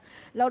ตาน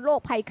แล้วโรค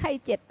ภัยไข้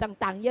เจ็บ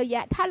ต่างๆเยอะแย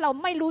ะถ้าเรา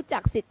ไม่รู้จั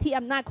กสิทธิ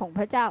อำนาจของ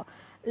พระเจ้า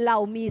เรา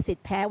มีสิท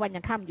ธิ์แพ้วัน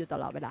ยังค่ำอยู่ต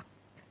ลอดเวลา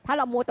ถ้าเ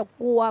รามัวแต่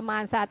กลัวมา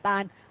รซาตา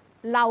น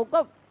เราก็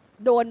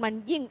โดนมัน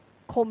ยิ่ง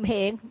ข่มเห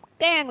ง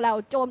แกล้งเรา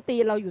โจมตี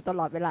เราอยู่ต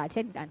ลอดเวลาเ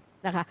ช่นกัน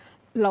นะคะ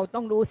เราต้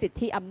องรู้สิท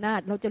ธิอำนาจ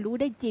เราจะรู้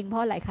ได้จริงเพรา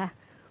ะอะไรคะ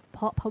เพ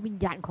ราะพระวิญ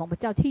ญาณของพระ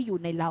เจ้าที่อยู่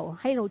ในเรา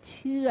ให้เราเ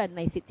ชื่อใ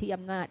นสิทธิอ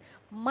ำนาจ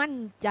มั่น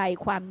ใจ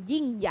ความ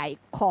ยิ่งใหญ่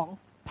ของ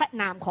พระ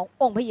นามของ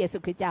องค์พระเยซู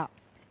คริสต์เจ้า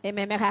เห็นไ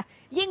หมคะ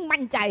ยิ่ง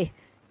มั่นใจ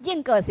ยิ่ง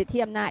เกิดสิทธิ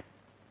อำนาจ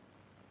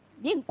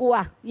ยิ่งกลัว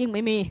ยิ่งไ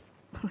ม่มี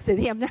สิท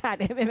ธิอำนาจ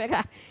เห็นไหมค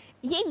ะ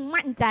ยิ่ง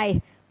มั่นใจ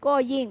ก็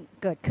ยิ่ง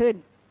เกิดขึ้น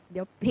เ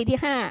ดี๋ยวพีที่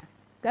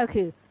5ก็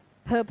คือ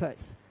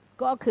purpose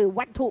ก็คือ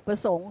วัตถุประ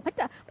สงค์พระเ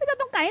จ้า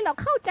ต้องการให้เรา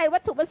เข้าใจวั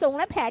ตถุประสงค์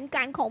และแผนก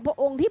ารของพระ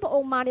องค์ที่พระอ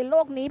งค์มาในโล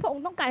กนี้พระอง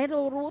ค์ต้องการให้เร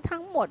ารู้ทั้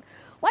งหมด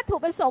วัตถุ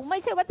ประสงค์ไม่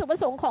ใช่วัตถุประ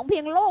สงค์ของเพี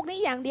ยงโลกนี้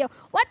อย่างเดียว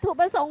วัตถุ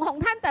ประสงค์ของ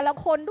ท่านแต่ละ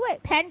คนด้วย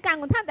แผนการ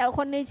ของท่านแต่ละค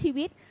นในชี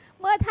วิต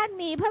เมื่อท่าน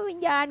มีพระวิญ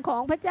ญาณขอ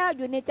งพระเจ้าอ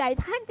ยู่ในใจ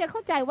ท่านจะเข้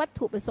าใจวัต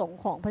ถุประสงค์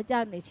ของพระเจ้า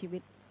ในชีวิ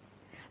ต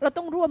เรา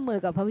ต้องร่วมมือ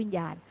กับพระวิญญ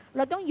าณเ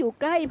ราต้องอยู่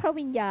ใกล้พระ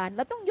วิญญาณเ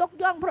ราต้องยก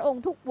ย่องพระอง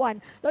ค์ทุกวัน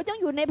เราต้อง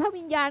อยู่ในพระ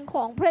วิญญาณข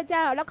องพระเ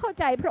จ้าแล้วเข้า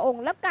ใจพระอง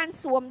ค์และการ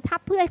สวมทั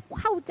บเพื่อ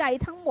เข้าใจ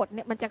ทั้งหมดเ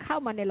นี่ยมันจะเข้า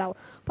มาในเรา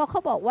เพราะเขา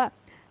บอกว่า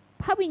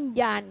พระวิญ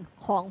ญาณ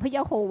ของพระย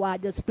ะโฮวา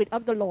The Spirit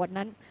of the Lord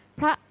นั้น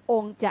พระอ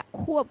งค์จะ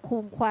ควบคุ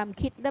มความ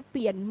คิดและเป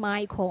ลี่ยนมา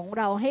ยของ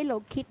เราให้เรา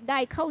คิดได้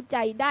เข้าใจ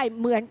ได้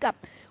เหมือนกับ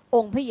อ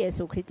งค์พระเย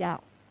ซูคริสต์เจ้า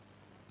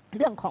เ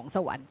รื่องของส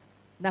วรรค์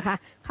นะคะ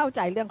เข้าใจ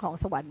เรื่องของ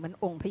สวรรค์เหมือน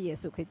องค์พระเย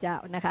ซูคริสต์เจ้า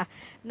นะคะ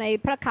ใน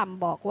พระค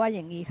ำบอกว่าอ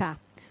ย่างนี้ค่ะ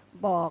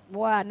บอก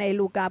ว่าใน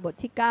ลูกาบท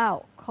ที่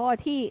9ข้อ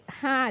ที่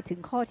5ถึง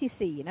ข้อ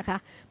ที่4นะคะ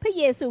พระ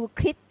เยซู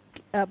คริสต์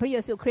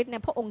เนี่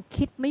ยพระองค์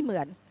คิดไม่เหมื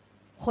อน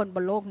คนบ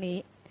นโลกนี้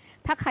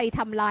ถ้าใครท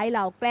ำร้ายเร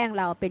าแกล้ง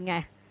เราเป็นไง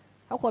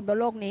ถ้าคนบน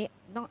โลกนี้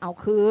ต้องเอา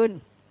คืน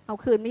เอา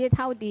คืนไม่ใช่เ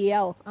ท่าเดีย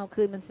วเอา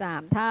คืนมัน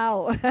3 เท่า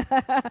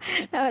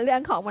เรื่อ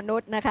งของมนุ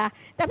ษย์นะคะ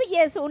แต่พระเย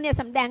ซูเนี่ย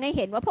สำแดงให้เ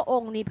ห็นว่าพระอ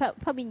งค์นี้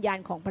พระวิญญาณ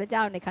ของพระเจ้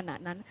าในขณะ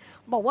นั้น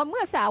บอกว่าเ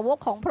มื่อสาวก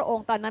ของพระอง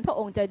ค์ตอนนั้นพระ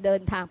องค์จะเดิ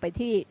นทางไป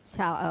ที่ช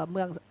าวเ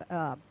มือง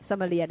ซา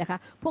มาเรียนะคะ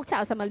พวกชา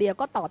วซามาเรีย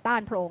ก็ต่อต้า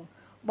นพระองค์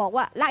บอก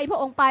ว่าไล่พระ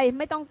องค์ไป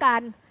ไม่ต้องกา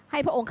รให้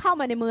พระองค์เข้า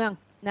มาในเมือง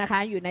นะคะ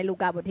อยู่ในลู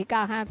กาบทที่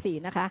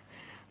9:54นะคะ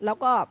แล้ว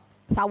ก็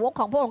สาวก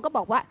ของพระองค์ก็บ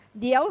อกว่า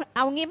เดี๋ยวเอ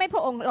างี้ไม่พร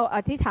ะองค์เราอ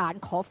ธิษฐาน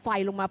ขอไฟ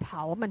ลงมาเผ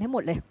ามันให้หม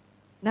ดเลย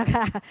นะค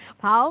ะ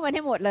เผามันใ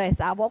ห้หมดเลย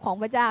สาวกของ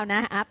พระเจ้าน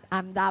ะ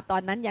อัมดาตอ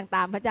นนั้นยังต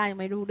ามพระเจ้ายัง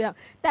ไม่รู้เรื่อง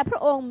แต่พระ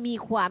องค์มี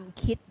ความ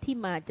คิดที่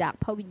มาจาก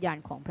พระวิญญาณ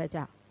ของพระเ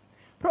จ้า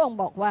พระองค์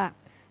บอกว่า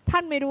ท่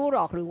านไม่รู้หร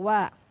อกหรือว่า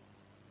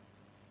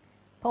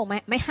พระองค์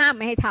ไม่ห้ามไ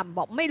ม่ให้ทำบ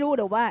อกไม่รู้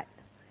หรือว่า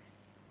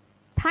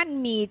ท่าน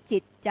มีจิ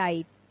ตใจ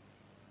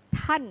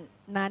ท่าน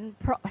นั้น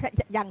เพราะ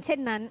อย่างเช่น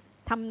นั้น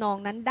ทำนอง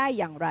นั้นได้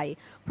อย่างไร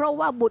เพราะ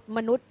ว่าบุตรม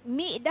นุษย์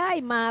มิได้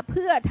มาเ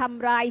พื่อท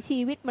ำลายชี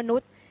วิตมนุ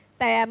ษย์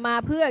แต่มา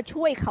เพื่อ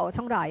ช่วยเขา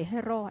ทั้งหลายให้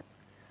รอด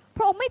พ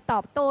ระองค์ไม่ตอ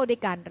บโต้ด้วย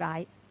การร้า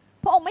ย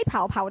พระองค์ไม่เ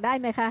ผาได้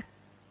ไหมคะ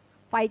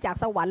ไฟจาก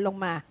สวรรค์ลง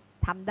มา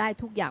ทำได้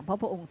ทุกอย่างเพราะ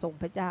พระองค์ทรง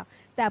พระเจ้า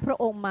แต่พระ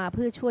องค์มาเ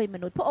พื่อช่วยม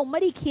นุษย์พระองค์ไ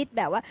ม่ได้คิดแ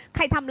บบว่าใค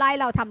รทำร้าย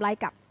เราทำร้าย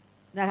กลับ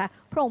นะคะ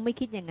พระองค์ไม่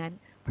คิดอย่างนั้น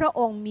พระอ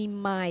งค์มี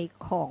มาย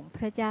ของพ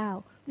ระเจ้า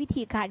วิ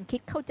ธีการคิ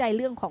ดเข้าใจเ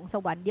รื่องของส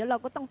วรรค์เดี๋ยวเรา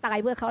ก็ต้องตาย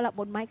เพื่อเขาละ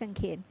บนไม้กางเ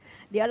ขน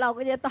เดี๋ยวเรา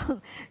ก็จะต้อง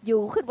อ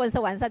ยู่ขึ้นบนส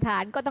วรรค์สถา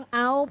นก็ต้องเอ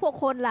าพวก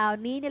คนเหล่า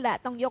นี้นี่แหละ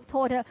ต้องยกโท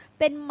ษเธอ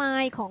เป็นมา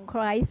ยของค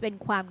ริสต์เป็น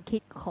ความคิ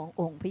ดของ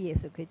องค์พระเย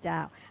ซูคริสต์เจ้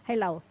าให้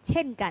เราเ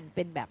ช่นกันเ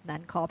ป็นแบบนั้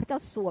นขอพระเจ้า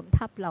สวม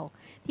ทับเรา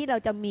ที่เรา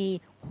จะมี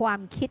ความ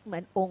คิดเหมื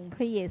อนองค์พ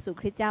ระเยซู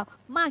คริสต์เจ้า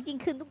มากยิ่ง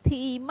ขึ้นทุก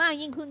ทีมาก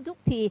ยิ่งขึ้นทุก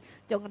ที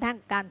จนกระทั่ง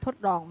การทด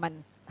ลองมัน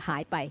หา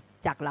ยไป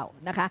จากเรา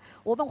นะคะ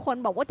โอ้บางคน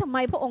บอกว่าทำไม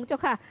พระองค์เจ้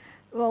าค่ะ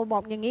เราบอ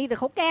กอย่างนี้หรือ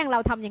เขาแกล้งเรา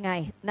ทำยังไง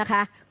นะค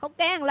ะเขา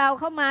แกล้งเรา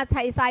เข้ามา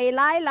ใส่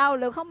ร้ายเรา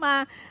หรือเข้ามา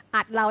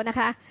อัดเรานะ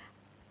คะ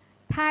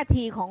ท่า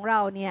ทีของเรา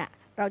เนี่ย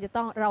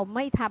เราไ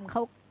ม่ทำเข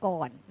าก่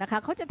อนนะคะ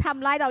เขาจะท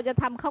ำร้ายเราจะ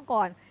ทำเขา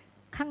ก่อน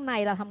ข้างใน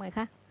เราทำไง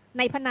คะใ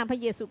นพระนามพระ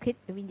เยซูคริส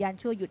ต์วิญญาณ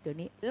ชั่วหยุดเดี๋ยว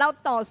นี้เรา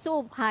ต่อสู้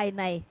ภายใ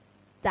น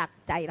จาก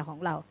ใจของ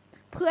เรา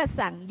เพื่อ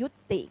สั่งยุ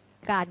ติ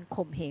การ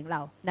ข่มเหงเร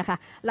านะคะ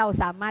เรา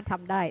สามารถท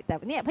ำได้แต่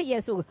เนี่ยพระเย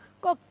ซู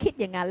ก็คิด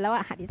อย่างนั้นแล้ว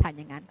อธิษฐาน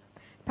อย่างนั้น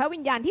พระวิ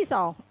ญญาณที่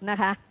2นะ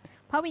คะ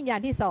พระวิญญาณ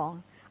ที่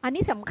2อัน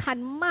นี้สำคัญ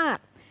มาก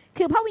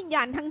คือพระวิญญ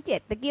าณทั้ง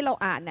7ตะกี้เรา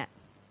อ่านเนี่ย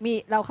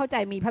เราเข้าใจ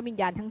มีพระวิญ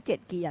ญาณทั้ง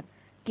7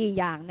กี่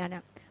อย่างนั่นน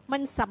ะมั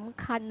นส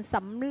ำคัญส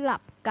ำหรั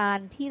บการ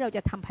ที่เราจ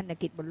ะทำพันธ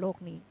กิจบนโลก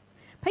นี้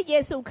พระเย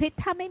ซูคริสต์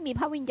ถ้าไม่มี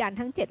พระวิญญาณ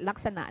ทั้ง7ลัก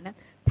ษณะนั้น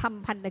ท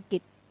ำพันธกิ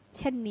จเ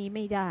ช่นนี้ไ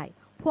ม่ได้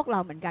พวกเรา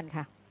เหมือนกัน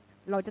ค่ะ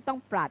เราจะต้อง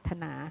ปรารถ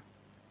นา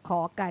ขอ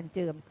การเ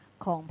จิม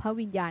ของพระ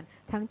วิญญาณ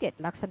ทั้ง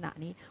7ลักษณะ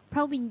นี้พร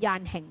ะวิญญาณ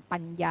แห่งปั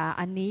ญญา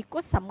อันนี้ก็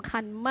สำคั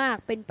ญมาก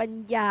เป็นปัญ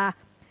ญา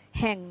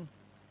แห่ง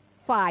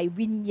ฝ่าย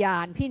วิญญา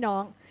ณพี่น้อ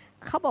ง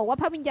เขาบอกว่า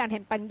พระวิญญาณแ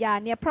ห่งปัญญา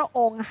เนี่ยพระอ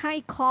งค์ให้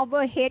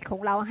cover head ขอ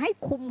งเราให้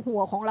คุมหั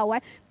วของเราไว้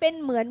เป็น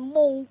เหมือนม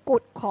งกุ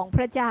ฎของพ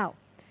ระเจ้า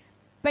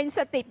เป็นส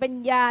ติปัญ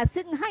ญา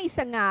ซึ่งให้ส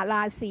ง่าร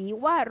าศี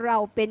ว่าเรา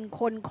เป็น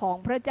คนของ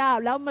พระเจ้า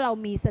แล้วเรา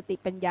มีสติ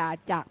ปัญญา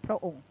จากพระ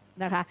องค์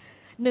นะคะ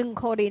1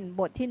 โครินธ์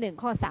บทที่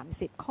1ข้อ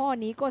30ข้อ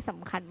นี้ก็ส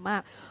ำคัญมา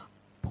ก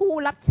ผู้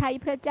รับใช้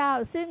พระเจ้า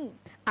ซึ่ง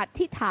อ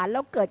ธิษฐานแล้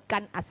วเกิดกา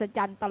รอัศจ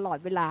รรย์ตลอด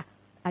เวลา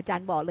อาจาร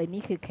ย์บอกเลย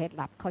นี่คือเคล็ด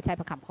ลับเขาใช้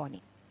พระคำข้อ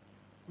นี้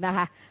นะค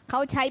ะเขา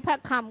ใช้พระ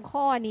คำ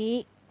ข้อนี้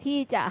ที่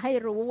จะให้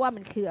รู้ว่า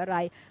มันคืออะไร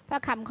พระ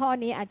คำข้อ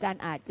นี้อาจาร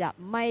ย์อาจจะ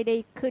ไม่ได้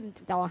ขึ้น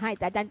จอให้แ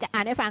ต่อาจารย์จะอ่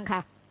านให้ฟังค่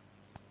ะ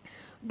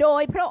โด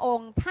ยพระอง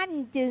ค์ท่าน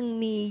จึง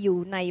มีอยู่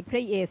ในพร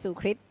ะเยซู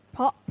คริสต์เพ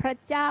ราะพระ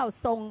เจ้า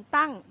ทรง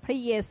ตั้งพระ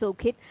เยซู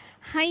คริสต์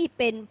ให้เ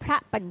ป็นพระ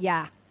ปัญญา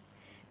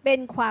เป็น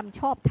ความ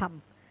ชอบธรรม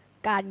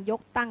การย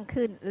กตั้ง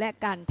ขึ้นและ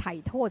การไถ่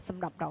โทษสำ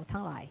หรับเรา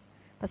ทั้งหลาย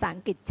ภาษาอั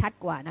งกฤษชัด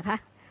กว่านะคะ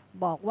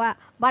บอกว่า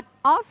but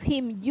of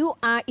him you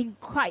are in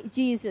Christ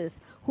Jesus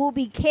who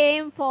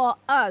became for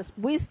us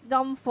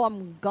wisdom from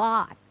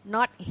God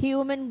not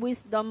human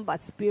wisdom but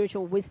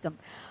spiritual wisdom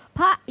พ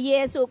ระเย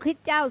ซูคริส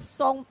ต์เจ้า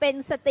ทรงเป็น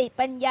สติ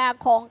ปัญญา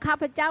ของข้า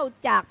พเจ้า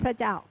จากพระ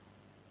เจ้า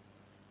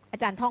อา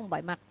จารย์ท่องบ่อ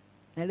ยมาก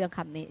ในเรื่องค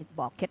ำนี้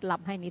บอกเคล็ดลั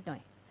บให้นิดหน่อ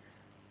ย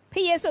พร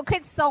ะเยซูคริ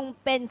สต์ทรง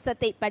เป็นส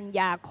ติปัญญ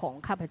าของ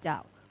ข้าพเจ้า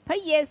พระ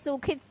เยซู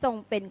คริสต์ทรง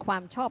เป็นควา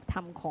มชอบธร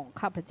รมของ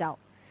ข้าพเจ้า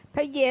พ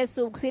ระเย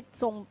ซูคริสต์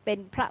ทรงเป็น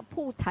พระ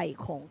ผู้ไถ่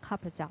ของข้า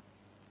พเจ้า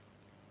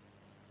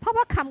เพราะ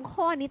ว่าคำ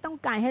ข้อนี้ต้อง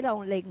การให้เรา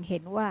เล็งเห็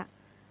นว่า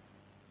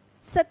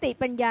สติ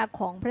ปัญญา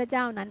ของพระเ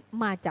จ้านั้น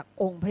มาจาก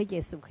องค์พระเย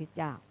ซูคริสต์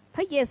เจ้าพ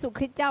ระเยซูค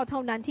ริสต์เจ้าเท่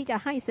านั้นที่จะ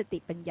ให้สติ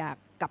ปัญญา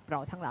กับเรา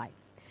ทั้งหลาย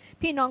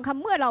พี่น้องคะ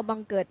เมื่อเราบั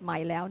งเกิดใหม่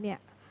แล้วเนี่ย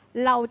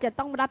เราจะ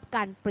ต้องรับก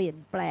ารเปลี่ยน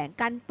แปลง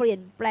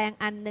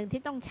อันหนึ่ง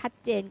ที่ต้องชัด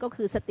เจนก็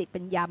คือสติปั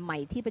ญญาใหม่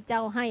ที่พระเจ้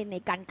าให้ใน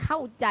การเข้า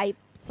ใจ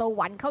สว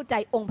รรค์เข้าใจ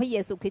องค์พระเย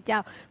ซูคริสต์เจ้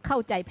าเข้า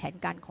ใจแผน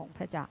การของพ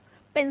ระเจ้า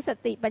เป็นส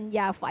ติปัญญ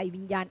าฝ่าย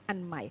วิญญาณอัน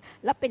ใหม่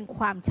และเป็นค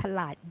วามฉ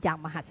ลาดอย่าง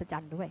มหัศจร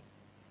รย์ด้วย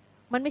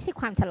มันไม่ใช่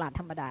ความฉลาด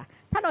ธรรมดา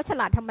ถ้าเราฉ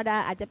ลาดธรรมดา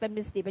อาจจะเป็น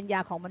สติปัญญา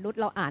ของมนุษย์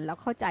เราอ่านแล้ว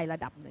เข้าใจระ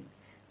ดับหนึ่ง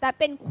แต่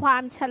เป็นควา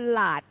มฉล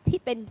าดที่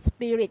เป็น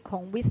spirit ขอ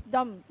ง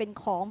wisdom เป็น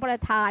ของประ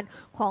ทาน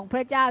ของพร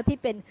ะเจ้าที่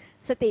เป็น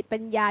สติปั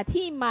ญญา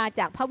ที่มา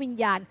จากพระวิญ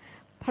ญาณ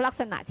พระลัก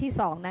ษณะที่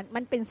สองนั้น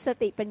มันเป็นส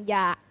ติปัญญ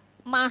า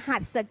มหั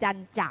ศจรร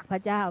ย์จากพร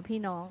ะเจ้าพี่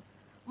น้อง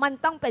มัน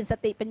ต้องเป็นส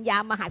ติปัญญา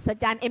มหัศ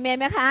จรรย์เอเมน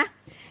ไหมคะ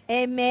เอ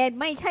เมน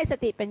ไม่ใช่ส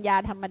ติปัญญา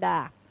ธรรมดา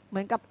เหมื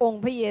อนกับอง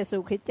ค์พระเยซู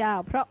คริสต์เจ้า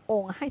พระอ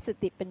งค์ให้ส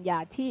ติปัญญา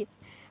ที่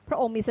พระ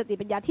องค์มีสติ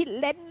ปัญญาที่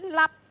เล้น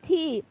ลับ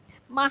ที่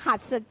มหั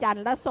ศจรร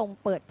ย์และทรง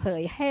เปิดเผ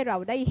ยให้เรา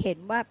ได้เห็น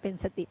ว่าเป็น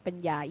สติปัญ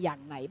ญาอย่าง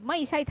ไหนไม่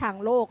ใช่ทาง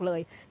โลกเล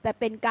ยแต่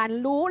เป็นการ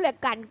รู้และ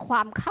การคว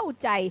ามเข้า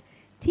ใจ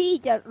ที่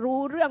จะรู้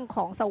เรื่องข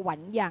องสวรร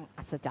ค์อย่าง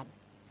อัศจรรย์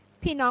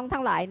พี่น้องทั้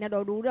งหลายนะเร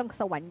ารู้เรื่อง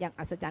สวรรค์อย่าง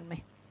อัศจรรย์ไหม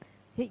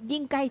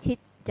ยิ่งใกล้ชิด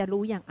จะ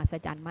รู้อย่างอัศ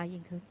จรรย์มาก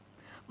ยิ่งขึ้น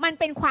มัน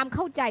เป็นความเ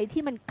ข้าใจ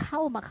ที่มันเข้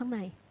ามาข้างใน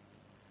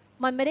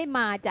มันไม่ได้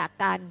มาจาก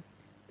การ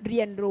เ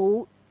รียนรู้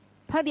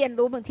เพราะเรียน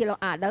รู้บางทีเรา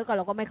อ่านแล้วเ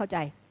ราก็ไม่เข้าใจ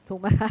ถูก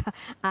ไหม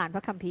อ่านพ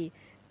ระคัมภีร์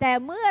แต่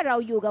เมื่อเรา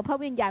อยู่กับพระ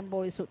วิญญาณบ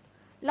ริสุทธิ์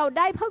เราไ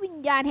ด้พระวิญ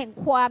ญาณแห่ง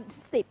ความส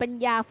ติปัญ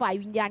ญาฝ่าย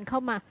วิญญาณเข้า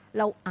มา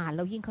เราอ่านเ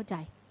รายิ่งเข้าใจ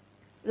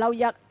เรา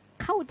อยาก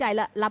เข้าใจแ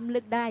ละล้ำลึ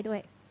กได้ด้ว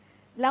ย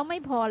แล้วไม่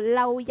พอเ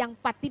รายัง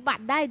ปฏิบั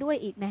ติได้ด้วย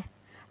อีกนะ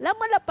แล้วเ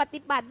มื่อเราป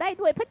ฏิบัติได้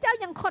ด้วยพระเจ้า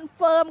ยังคอนเ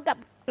ฟิร์มกับ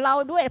เรา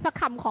ด้วยพระ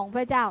คำของพ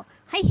ระเจ้า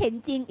ให้เห็น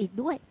จริงอีก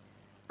ด้วย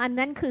อัน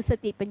นั้นคือส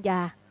ติปัญญา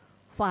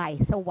ฝ่าย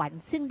สวรร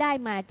ค์ซึ่งได้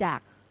มาจาก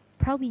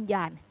พระวิญญ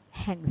าณ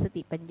แห่งส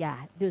ติปัญญา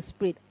The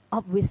Spirit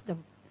of Wisdom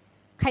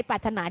ใครปรา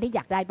รถนาที่อย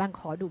ากได้บ้าง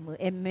ขอดูมือ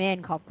เอเมน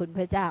ขอบคุณพ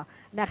ระเจ้า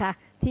นะคะ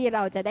ที่เร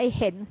าจะได้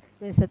เห็น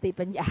เป็นสติ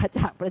ปัญญาจ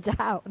ากพระเ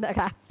จ้านะ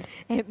คะ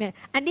เอเมน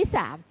อันที่ส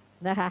าม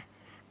นะคะ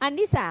อัน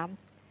ที่สาม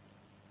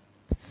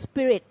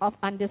Spirit of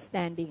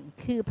Understanding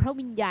คือพระ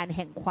วิญญาณแ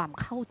ห่งความ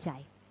เข้าใจ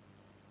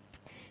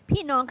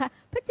พี่น้องคะ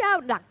พระเจ้า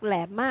หลักแหล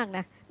มมากน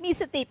ะมี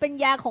สติปัญ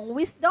ญาของ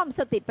wisdom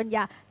สติปัญญ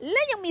าแล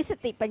ะยังมีส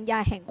ติปัญญา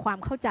แห่งความ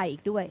เข้าใจอี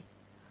กด้วย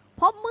เพ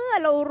ราะเมื่อ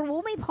เรารู้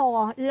ไม่พอ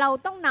เรา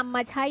ต้องนำม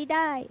าใช้ไ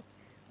ด้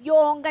โย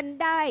งกัน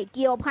ได้เ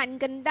กี่ยวพัน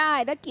กันได้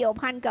และเกี่ยว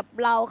พันกับ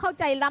เราเข้า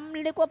ใจล้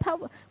ำเรียกว่า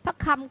พระ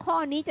คำข้อ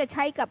นี้จะใ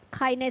ช้กับใค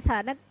รในสถ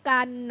านกา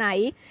รณ์ไหน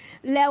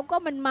แล้วก็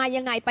มันมา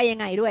ยังไงไปยัง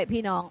ไงด้วย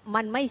พี่น้อง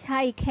มันไม่ใช่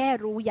แค่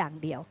รู้อย่าง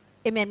เดียว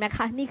เอเมนไหมค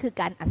ะนี่คือ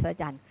การอัศ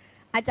จรรย์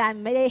อาจาร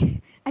ย์ไม่ได้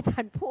อาจา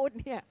รย์พูด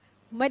เนี่ย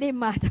ไม่ได้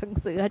มาจากหนัง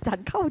สืออาจาร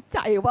ย์เข้าใจ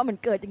ว่ามัน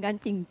เกิดอย่างนั้น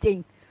จริง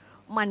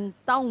ๆมัน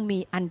ต้องมี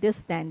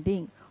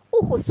understanding โ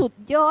อ้โหสุด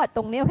ยอดต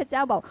รงนี้พระเจ้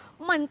าบอก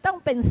มันต้อง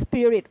เป็น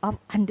spirit of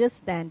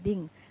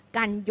understanding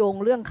การโยง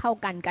เรื่องเข้า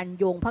กันการ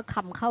โยงพระค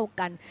ำเข้า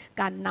กัน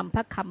การนำพ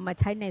ระคำมา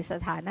ใช้ในส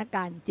ถานก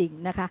ารณ์จริง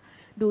นะคะ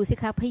ดูสิ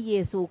คะพระเย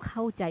ซูเ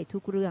ข้าใจทุ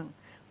กเรื่อง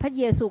พระ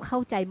เยซูเข้า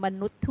ใจม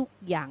นุษย์ทุก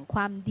อย่างคว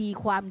ามดี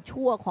ความ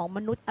ชั่วของม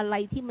นุษย์อะไร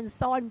ที่มัน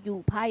ซ่อนอยู่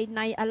ภายใน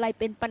อะไร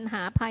เป็นปัญห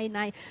าภายใน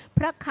พ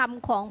ระค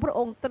ำของพระอ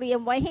งค์เตรียม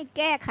ไว้ให้แ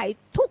ก้ไข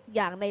ทุกอ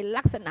ย่างใน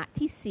ลักษณะ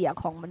ที่เสีย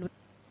ของมนุษย์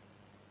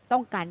ต้อ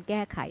งการแ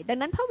ก้ไขดัง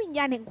นั้นพระวิญญ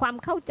าณแห่งความ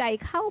เข้าใจ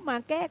เข้ามา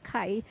แก้ไข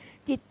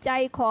จิตใจ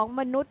ของ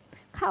มนุษย์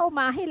เข้า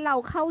มาให้เรา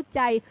เข้าใ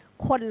จ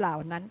คนเหล่า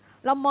นั้น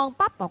เรามอง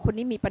ปั๊บคน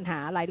นี้มีปัญหา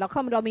อะไรเ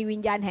รามีวิ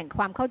ญญาณแห่งค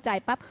วามเข้าใจ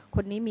ปั๊บค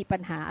นนี้มีปั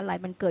ญหาอะไร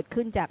มันเกิด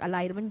ขึ้นจากอะไร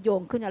มันโย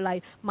งขึ้นอะไร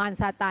มาร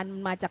ซาตานมั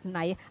นมาจากไหน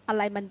อะไ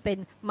รมันเป็น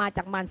มาจ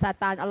ากมารซา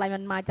ตานอะไรมั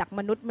นมาจากม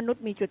นุษ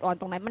ย์มีจุดอ่อน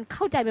ตรงไหนมันเ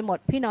ข้าใจไปหมด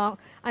พี่น้อง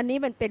อันนี้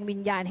มันเป็นวิ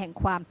ญญาณแห่ง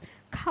ความ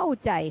เข้า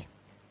ใจ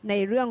ใน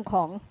เรื่องข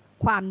อง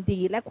ความดี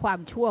และความ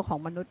ชั่วของ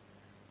มนุษย์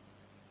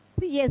พ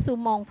ระเยซู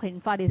มองเห็น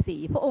ฟาริสี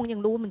พระองค์ยัง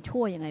รู้มัน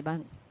ชั่วยังไงบ้า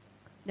ง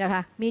นะค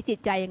ะมีจิต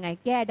ใจยังไง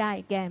แก้ได้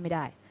แก้ไม่ไ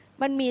ด้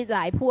มันมีหล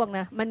ายพวกน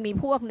ะมันมี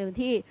พวกหนึ่ง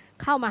ที่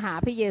เข้ามาหา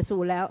พระเยซู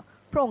แล้ว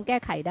พระองค์แก้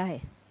ไขได้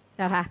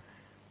นะคะ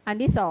อัน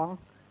ที่สอง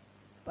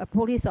พ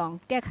วกที่สอง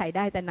แก้ไขไ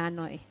ด้แต่นาน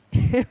หน่อย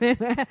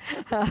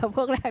พ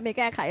วกแรกไม่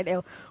แก้ไขเร็ว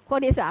พวก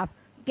ที่สาม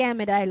แก้ไ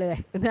ม่ได้เลย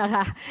นะค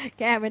ะ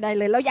แก้ไม่ได้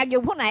เลยเราอยากอ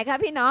ยู่พวกไหนคะ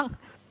พี่น้อง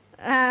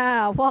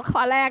พวกข้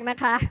อแรกนะ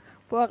คะ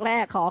พวกแร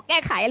กขอแก้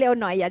ไขเร็ว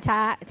หน่อยอย่า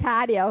ช้า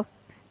เดี๋ยว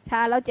ช้า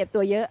แล้วเจ็บ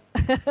ตัวเยอะ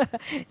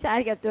ช้า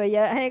เจ็บตัวเย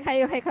อะใ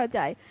ห้เข้าใจ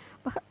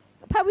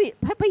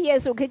พระเย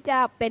ซูคริสต์เจ้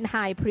าเป็นไฮ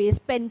พรีส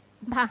ต์เป็น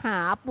มหา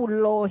ปุ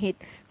โรหิต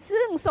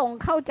ซึ่งทรง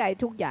เข้าใจ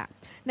ทุกอย่าง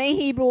ใน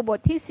ฮีบรูบท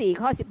ที่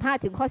4ข้อ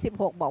15ถึงข้อ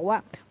16บอกว่า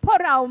เพราะ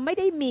เราไม่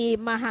ได้มี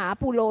มหา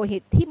ปุโรหิ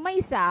ตที่ไม่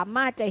สาม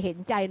ารถจะเห็น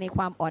ใจในค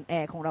วามอ่อนแอ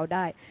ของเราไ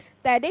ด้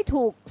แต่ได้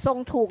ทรง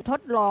ถูกท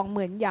ดลองเห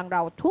มือนอย่างเร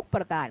าทุกป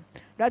ระการ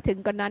และถึง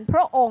กระนั้นพร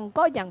ะองค์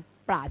ก็ยัง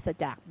ปราศ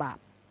จากบาป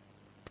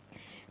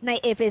ใน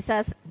เอเฟซั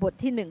สบท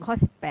ที่1ข้อ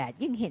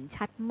18ยิ่งเห็น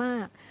ชัดมา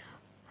ก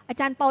อา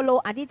จารย์เปาโล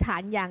อธิษฐา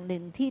นอย่างหนึ่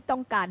งที่ต้อ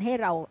งการให้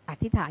เราอ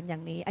ธิษฐานอย่า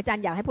งนี้อาจาร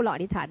ย์อยากให้พวกเราอ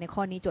ธิษฐานในข้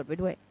อนี้จดไว้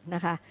ด้วยน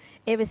ะคะ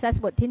เอเฟซัส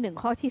บทที่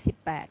1ข้อที่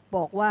18บ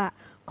อกว่า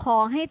ขอ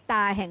ให้ต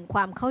าแห่งคว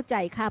ามเข้าใจ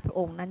ข้าพระ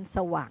องค์นั้นส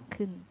ว่าง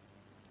ขึ้น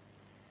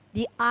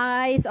The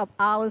eyes of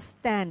our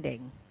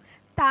standing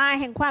ตา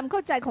แห่งความเข้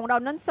าใจของเรา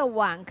นั้นส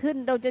ว่างขึ้น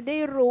เราจะได้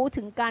รู้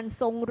ถึงการ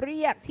ทรงเ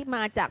รียกที่ม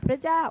าจากพร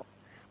ะเจ้า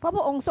เพราะพ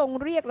ระองค์ทรง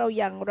เรียกเรา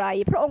อย่างไร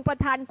พระองค์ประ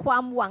ทานควา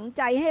มหวังใ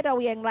จให้เรา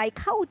อย่างไร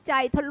เข้าใจ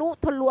ทะลุ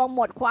ทะลวงห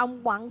มดความ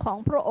หวังของ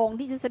พระองค์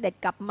ที่จะเสด็จ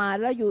กลับมา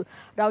แล้ว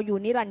เราอยู่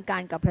นิรันดร์กา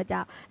ลกับพระเจ้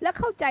าและ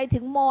เข้าใจถึ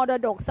งมร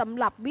ดกสำ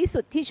หรับวิสุ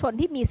ทธิชน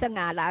ที่มีส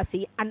ง่าราศี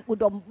อันอุ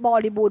ดมบ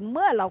ริบูรณ์เ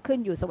มื่อเราขึ้น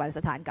อยู่สวรรคส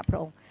ถานกับพระ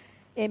องค์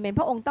เอเมน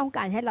พระองค์ต้องก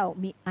ารให้เรา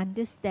มี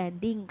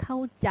understanding เข้า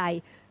ใจ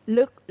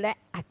ลึกและ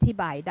อธิ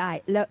บายได้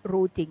และ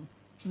รู้จริง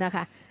นะค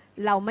ะ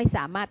เราไม่ส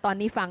ามารถตอน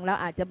นี้ฟังแล้ว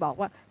อาจจะบอก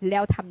ว่าแล้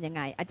วทำยังไ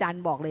งอาจาร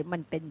ย์บอกเลยมั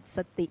นเป็นส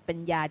ติปัญ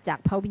ญาจาก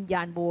พระวิญญ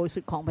าณบริสุ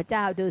ทธิ์ของพระเจ้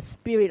า the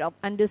spirit of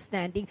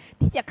understanding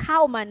ที่จะเข้า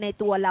มาใน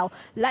ตัวเรา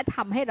และท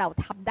ำให้เรา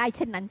ทำได้เ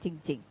ช่นนั้นจ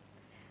ริง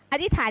ๆอ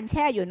ธิษฐานแ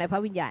ช่อยู่ในพร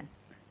ะวิญญาณ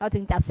เรา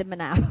ถึงจัดเซมิ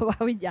นาพ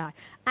ระวิญญาณ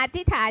อ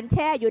ธิษฐานแ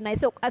ช่อยู่ใน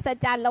สุขอัศ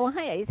จรรย์เราใ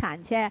ห้อธิษฐาน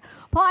แช่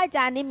เพราะอาจ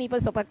ารย์นี่มีปร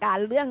ะสบการ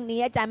ณ์เรื่องนี้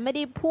อาจารย์ไม่ไ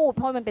ด้พูดเ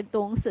พราะมันเป็นตั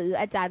วหนังสือ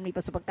อาจารย์มีป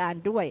ระสบการ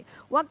ณ์ด้วย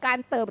ว่าการ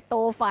เติบโต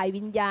ฝ่าย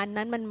วิญญาณ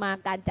นั้นมันมา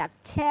การจาก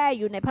แช่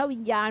อยู่ในพระวิ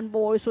ญญาณบ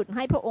ริสุทธิ์ใ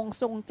ห้พระองค์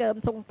ทรงเจิม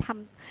ทรงท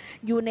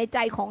ำอยู่ในใจ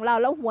ของเรา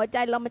แล้วหัวใจ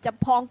เรามันจะ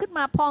พองขึ้นม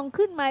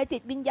าจิ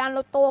ตวิญญาณเร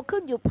าโตขึ้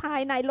นอยู่ภา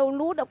ยในเรา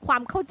รู้แต่ควา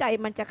มเข้าใจ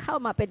มันจะเข้า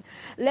มาเป็น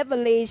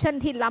revelation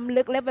ที่ล้ำ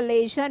ลึก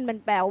revelation มัน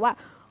แปลว่า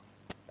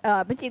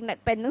จริง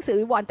ๆเป็นหนังสือ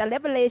วิวรณ์แต่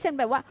revelation แ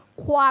ปลว่า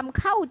ความ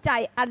เข้าใจ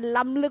อัน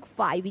ล้ำลึก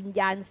ฝ่ายวิญ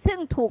ญาณซึ่ง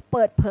ถูกเ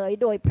ปิดเผย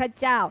โดยพระ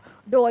เจ้า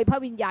โดยพระ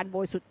วิญญาณบ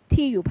ริสุทธิ์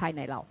ที่อยู่ภายใ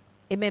นเรา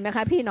เอเมนไหมค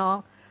ะพี่น้อง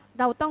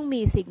เราต้อง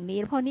มีสิ่งนี้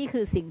เพราะนี่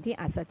คือสิ่งที่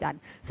อัศจรร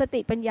ย์สติ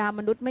ปัญญาม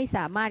นุษย์ไม่ส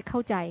ามารถเข้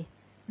าใจ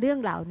เรื่อง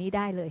เหล่านี้ไ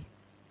ด้เลย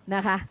น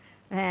ะคะ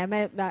ไม่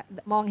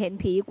มองเห็น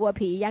ผีกลัว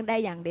ผียังได้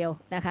อย่างเดียว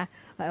นะคะ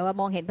ว่า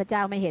มองเห็นพระเจ้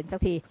าไม่เห็นสั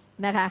กที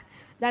นะคะ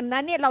ดังนั้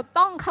นเนี่ยเรา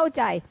ต้องเข้าใ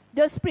จ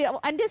the spirit of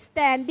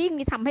understanding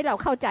นี่ทำให้เรา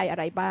เข้าใจอะ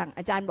ไรบ้าง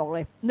อาจารย์บอกเล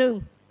ย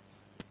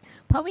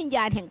1พระวิญญ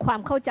าณแห่งความ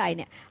เข้าใจเ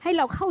นี่ยให้เ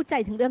ราเข้าใจ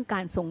ถึงเรื่องกา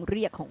รทรงเ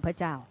รียกของพระ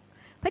เจ้า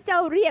พระเจ้า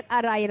เรียกอ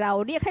ะไรเรา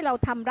เรียกให้เรา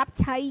ทำรับ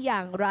ใช้อย่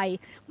างไร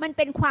มันเ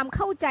ป็นความเ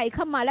ข้าใจเ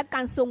ข้ามาและก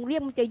ารทรงเรีย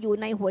กมันจะอยู่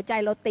ในหัวใจ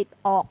เราติด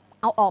ออก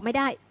เอาออกไม่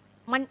ได้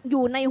มันอ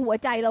ยู่ในหัว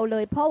ใจเราเล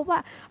ยเพราะว่า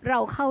เรา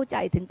เข้าใจ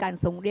ถึงการ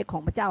ทรงเรียกขอ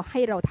งพระเจ้าให้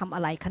เราทำอ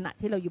ะไรขณะ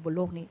ที่เราอยู่บน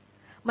โลกนี้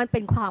มันเป็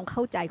นความเข้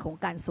าใจของ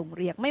การทรง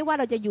เรียกไม่ว่า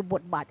เราจะอยู่บ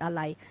ทบาทอะไ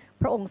ร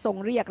พระองค์ทรง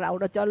เรียกเรา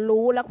จะ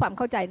รู้และความเ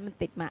ข้าใจมัน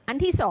ติดมาอัน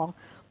ที่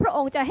2พระอ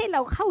งค์จะให้เร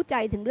าเข้าใจ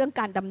ถึงเรื่อง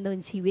การดำเนิน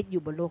ชีวิตอ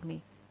ยู่บนโลกนี้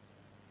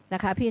น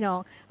ะคะพี่น้อง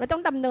เราต้อ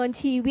งดำเนิน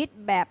ชีวิต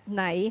แบบไ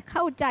หนเ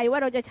ข้าใจว่า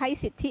เราจะใช้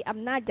สิทธิอ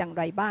ำนาจอย่าง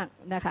ไรบ้าง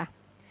นะคะ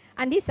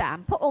อันที่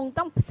3พระองค์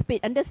ต้อง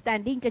spirit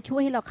understanding จะช่ว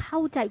ยให้เราเข้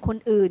าใจคน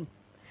อื่น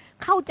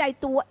เข้าใจ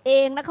ตัวเอ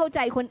งและเข้าใจ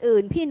คนอื่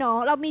นพี่น้อง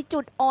เรามีจุ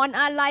ดอ่อน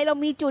อะไรเรา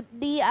มีจุด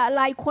ดีอะไ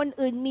รคน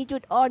อื่นมีจุ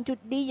ดอ่อนจุด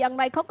ดีอย่าง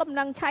ไรเขากำ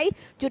ลังใช้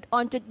จุดอ่อ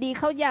นจุดดี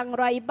เขาอย่าง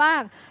ไรบ้า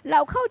งเรา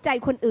เข้าใจ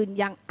คนอื่น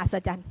อย่างอัศ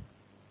จรรย์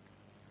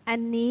อัน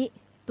นี้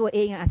ตัวเอ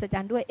งอัศจร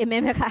รย์ด้วยเอเม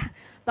นไหมคะ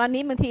ตอน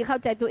นี้บางทีเข้า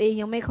ใจตัวเอง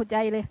ยังไม่เข้าใจ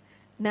เลย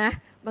นะ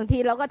บางที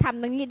เราก็ท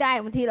ำตรงนี้ได้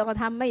บางทีเราก็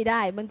ทำไม่ไ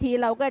ด้บางที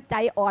เราก็ใจ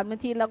อ่อนบาง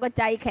ทีเราก็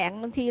ใจแข็ง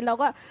บางทีเรา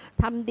ก็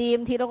ทำดีบ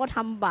างทีเราก็ท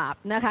ำบาป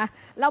นะคะ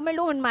เราไม่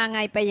รู้มันมาไง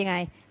ไปยังไง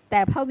แ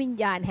ต่พระวิญ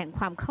ญาณแห่งค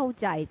วามเข้า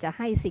ใจจะใ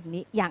ห้สิ่ง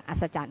นี้อย่างอั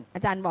ศจรรย์อ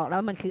าจารย์บอกแล้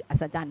วมันคืออั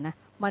ศจรรย์นะ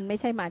มันไม่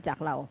ใช่มาจาก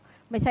เรา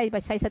ไม่ใช่ไป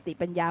ใช้สติ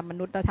ปัญญาม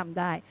นุษย์เราทำ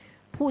ได้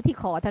ผู้ที่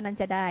ขอเท่านั้น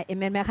จะได้เอ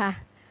เมนไหมคะ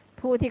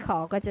ผู้ที่ขอ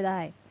ก็จะได้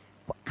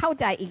เข้า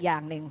ใจอีกอย่า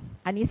งหนึ่ง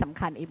อันนี้สำ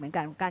คัญอีกเหมือน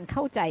กันการเ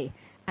ข้าใจ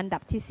อันดั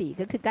บที่4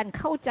ก็คือการ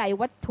เข้าใจ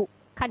วัตถุ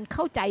การเ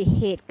ข้าใจ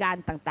เหตุการ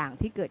ณ์ต่าง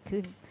ๆที่เกิด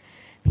ขึ้น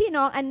พี่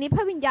น้องอันนี้พ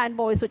ระวิญญาณ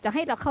บริสุทธิ์จะใ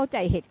ห้เราเข้าใจ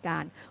เหตุกา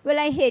รณ์เวล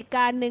าเหตุก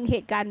ารณ์หนึ่งเห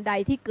ตุการณ์ใด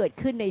ที่เกิด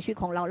ขึ้นในชีวิต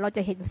ของเราเราจ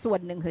ะเห็นส่วน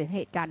หนึ่งของเ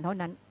หตุการณ์เท่า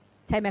นั้น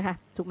ใช่ไหมคะ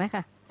ถูกไหมค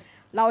ะ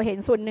เราเห็น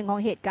ส่วนหนึ่งของ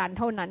เหตุการณ์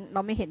เท่านั้นเร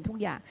าไม่เห็นทุก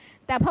อย่าง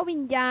แต่พระวิ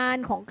ญญาณ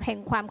ของแห่ง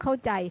ความเข้า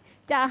ใจ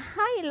จะใ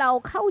ห้เรา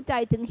เข้าใจ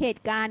ถึงเห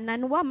ตุการณ์นั้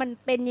นว่ามัน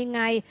เป็นยังไ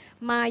ง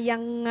มายั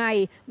งไง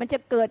มันจะ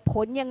เกิดผ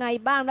ลยังไง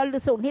บ้างแล้ว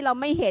ส่วนที่เรา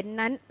ไม่เห็น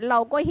นั้นเรา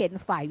ก็เห็น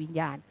ฝ่ายวิญ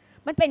ญาณ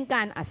มันเป็นก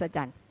ารอัศจ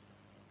รรย์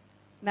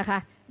นะคะ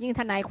ยิ่ง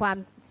ทนายความ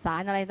ศา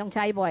ลอะไรต้องใ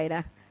ช้บ่อยน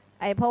ะ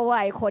เพราะว่า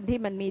คนที่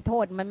มันมีโท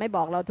ษมันไม่บ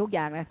อกเราทุกอ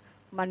ย่างนะ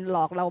มันหล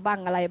อกเราบ้าง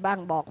อะไรบ้าง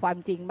บอกความ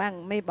จริงบ้าง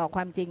ไม่บอกค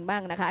วามจริงบ้า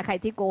งนะคะใคร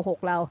ที่โกหก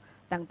เรา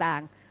ต่า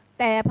งๆ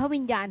แต่พระวิ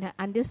ญญาณ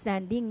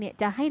understanding เนี่ย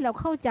จะให้เรา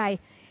เข้าใจ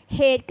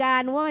เหตุกา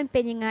รณ์ว่ามันเ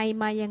ป็นยังไง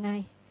มายังไง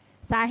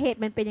สาเหตุ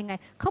มันเป็นยังไง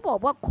เขาบอก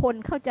ว่าคน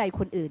เข้าใจ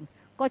คนอื่น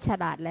ก็ฉ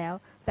ลาดแล้ว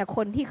แต่ค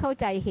นที่เข้า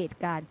ใจเหตุ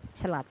การณ์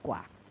ฉลาดกว่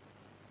า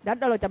แล้ว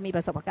เราจะมีป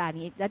ระสบการณ์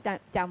นี้แล้ว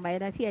จำไว้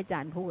นะที่อาจา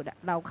รย์พูด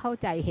เราเข้า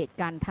ใจเหตุ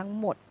การณ์ทั้ง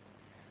หมด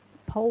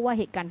เพราะว่า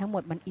เหตุการณ์ทั้งหม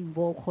ดมันอินโว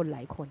คนหล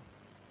ายคน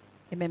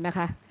เห็นไหมค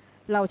ะ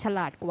เราฉล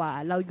าดกว่า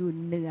เราอยู่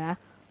เหนือ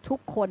ทุก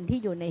คนที่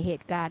อยู่ในเห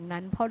ตุการณ์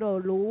นั้นเพราะเรา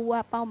รู้ว่า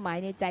เป้าหมาย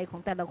ในใจขอ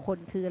งแต่ละคน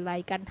คืออะไร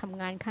การท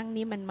ำงานครั้ง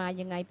นี้มันมา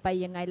ยังไงไป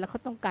ยังไงแล้วเขา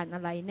ต้องการอ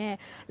ะไรแน่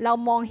เรา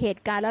มองเห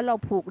ตุการณ์แล้วเรา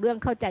ผูกเรื่อง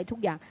เข้าใจทุก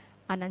อย่าง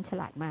อันนั้นฉ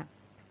ลาดมาก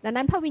ดัง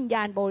นั้นพระวิญญ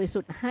าณบริสุ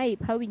ทธิ์ให้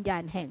พระวิญญา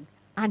ณแห่ง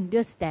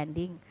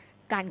understanding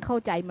การเข้า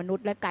ใจมนุษ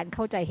ย์และการเ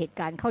ข้าใจเหตุ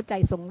การณ์เข้าใจ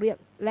ทรงเรียก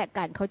และก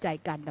ารเข้าใจ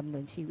การดำเนิ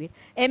นชีวิต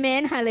เอเม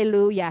นฮาเล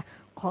ลูยา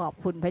ขอบ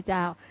คุณพระเจ้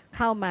าเ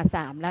ข้ามา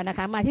3แล้วนะค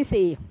ะมา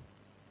ที่4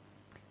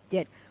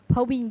 7พร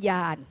ะวิญญ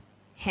าณ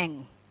แห่ง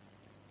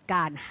ก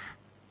าร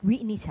วิ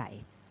นิจฉัย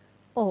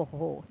โอ้โห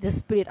the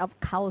spirit of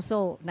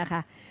counsel นะค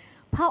ะ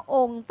พระอ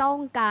งค์ต้อง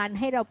การ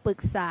ให้เราปรึ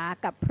กษา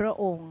กับพระ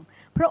องค์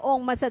พระอง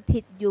ค์มาสถิ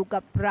ตอยู่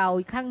กับเรา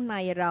ข้างใน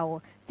เรา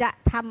จะ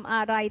ทำอ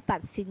ะไรตั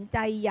ดสินใจ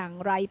อย่าง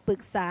ไรปรึ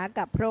กษา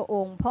กับพระอ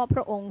งค์เพราะพ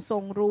ระองค์ทร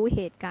งรู้เ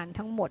หตุการณ์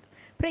ทั้งหมด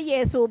พระเย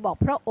ซูบอก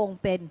พระองค์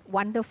เป็น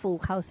Wonderful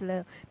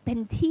Counselor เป็น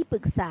ที่ปรึ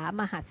กษา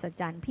มหัศ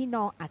จรรย์พี่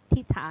น้องอ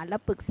ธิษฐานและ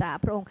ปรึกษา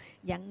พระองค์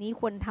อย่างนี้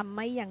ควรทำไหม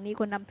อย่างนี้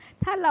ควรท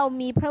ำถ้าเรา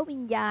มีพระวิ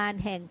ญญาณ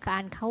แห่งกา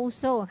ร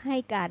counselให้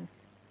การ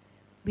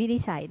วินิ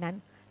จฉัยนั้น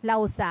เรา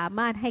สาม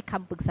ารถให้ค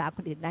ำปรึกษาค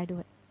นอื่นได้ด้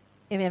วย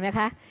เห็นไหม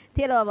คะ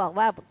ที่เราบอก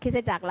ว่าคริสต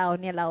จักรเรา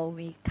เนี่ยเรา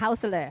มี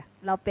counselor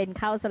เราเป็น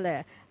counselor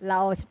เรา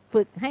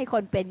ฝึกให้ค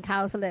นเป็น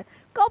counselor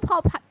ก็เพรา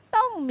ะ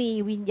ต้องมี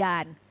วิญญา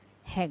ณ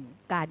แห่ง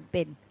การเ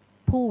ป็น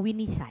ผู้วิ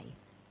นิจฉัย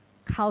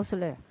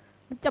counselor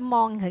มันจะม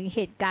องถึงเห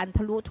ตุการณ์ท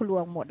ะลุทะลว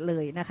งหมดเล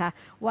ยนะคะ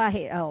ว่า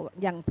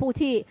อย่างผู้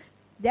ที่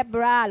เดบ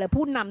ราหรือ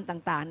ผู้นำ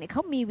ต่างๆเนี่ยเข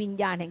ามีวิญ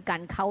ญาณแห่งกา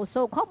ร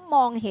counsel เขาม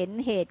องเห็น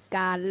เหตุก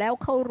ารณ์แล้ว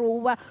เขารู้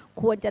ว่า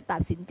ควรจะตั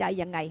ดสินใจ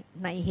ยังไง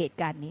ในเหตุ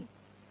การณ์นี้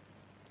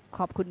ข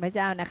อบคุณพระเ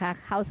จ้านะคะ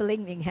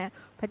counseling อย่างเงี้ย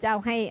พระเจ้า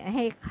ใ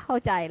ห้เข้า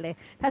ใจเลย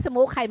ถ้าสมมุ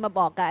ติใครมา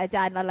บอกกับอาจ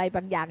ารย์อะไรบ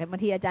างอย่างบา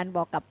งทีอาจารย์บ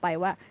อกกลับไป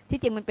ว่าที่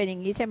จริงมันเป็นอย่า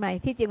งนี้ใช่ไหม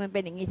ที่จริงมันเป็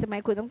นอย่างนี้ใช่ไหม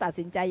คุณต้องตัด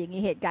สินใจอย่าง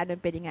นี้เหตุการณ์มั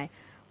นเป็นยังไง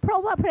เพรา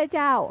ะว่าพระเ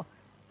จ้า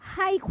ใ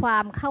ห้ควา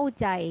มเข้า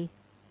ใจ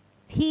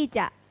ที่จ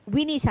ะ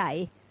วินิจฉัย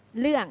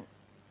เรื่อง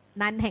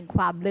นั้นแห่งค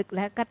วามลึกแ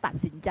ละก็ตัด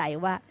สินใจ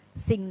ว่า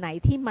สิ่งไหน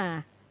ที่มา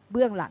เ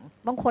บื้องหลัง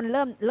บางคนเ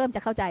ริ่มจะ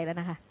เข้าใจแล้ว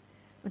นะคะ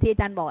บางทีอา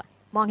จารย์บอก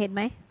มองเห็นไห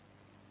ม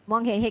มอ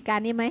งเห็นเหตุการ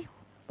ณ์นี้ไหม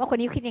ว่าคน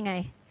นี้คิดยังไง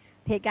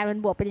เหตุการณ์มัน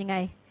บวกเป็นยังไง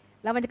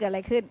แล้วมันจะเกิดอะไ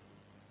รขึ้น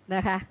น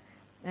ะคะ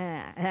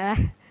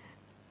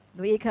ห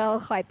นูอีเขา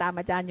คอยตาม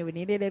อาจารย์อยู่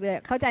นี้เรื่อย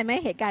ๆเข้าใจไหม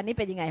เหตุการณ์นี้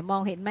เป็นยังไงมอ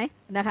งเห็นไหม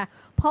นะคะ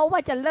เพราะว่า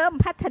จะเริ่ม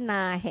พัฒนา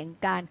แห่ง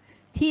การ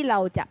ที่เรา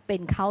จะเป็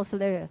น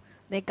counselor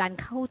ในการ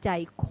เข้าใจ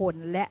คน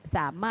และส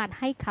ามารถ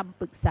ให้คำ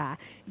ปรึกษา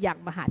อย่าง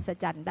มหัศ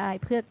จรรย์ได้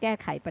เพื่อแก้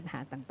ไขปัญหา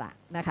ต่าง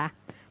ๆนะคะ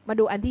มา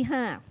ดูอันที่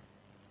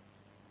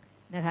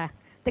5นะคะ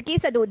ตะกี้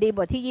สดุดีบ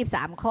ทที่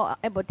23ข้อ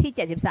บทที่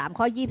73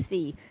ข้อ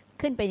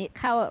24ขึ้นไป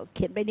เข้าเ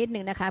ขียนไปนิดนึ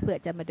งนะคะเผื่อ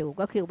จะมาดู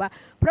ก็คือว่า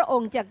พระอ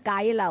งค์จะไก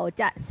ด์เรา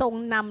จะทรง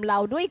นำเรา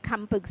ด้วยค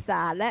ำปรึกษ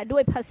าและด้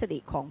วยพระสิริ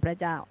ของพระ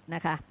เจ้าน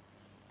ะคะ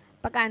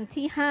ประการ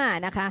ที่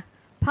5นะคะ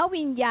พระ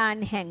วิญญาณ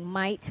แห่งไม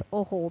ท์โ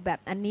อ้โหแบบ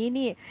อันนี้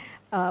นี่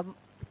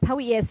พระ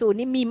เยซู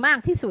นี่มีมาก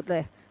ที่สุดเล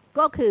ย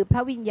ก็คือพร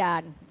ะวิญญา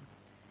ณ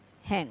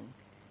แห่ง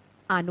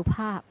อานุภ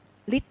าพ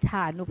ฤทธ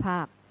านุภา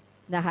พ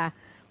นะคะ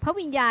พระ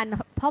วิญญาณ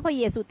เพราะพระ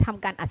เยซูท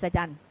ำการอัศจ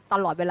รรย์ต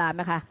ลอดเวลาไห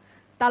มคะ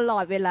ตลอ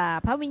ดเวลา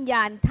พระวิญญ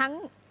าณทั้ง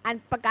อัน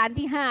ประการ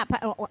ที่5พระ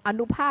อ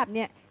นุภาพเ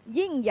นี่ย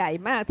ยิ่งใหญ่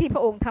มากที่พร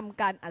ะองค์ท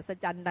ำการอัศ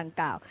จรรย์ดัง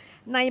กล่าว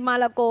ในมา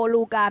ระโก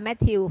ลูกาแมท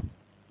ธิว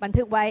บัน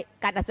ทึกไว้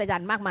การอัศจร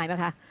รย์มากมายไหม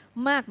คะ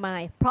มากมา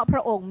ยเพราะพร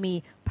ะองค์มี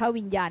พระ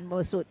วิญญาณบ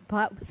ริสุทธิ์พร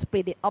ะ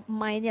Spirit of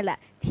Might เนี่ยแหละ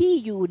ที่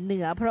อยู่เหนื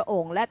อพระอ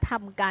งค์และท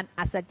ำการ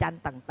อัศจรร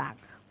ย์ต่าง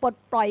ๆปลด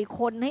ปล่อยค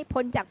นให้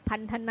พ้นจากพั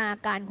นธนา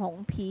การของ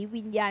ผี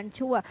วิญญาณ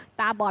ชั่ว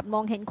ตาบอดม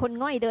องเห็นคน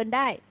ง่อยเดินไ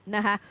ด้น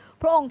ะคะ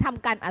พระองค์ท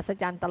ำการอัศ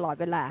จรรย์ตลอด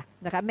เวลา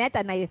นะคะแม้แ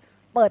ต่ใน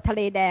เปิดทะเ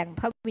ลแดง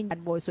พระวิญญาณ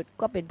บริสุทธิ์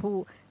ก็เป็นผู้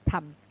ท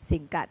ำ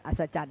สิ่งการอั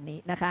ศจรรย์นี้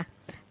นะคะ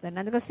ดัง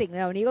นั้นก็สิ่ง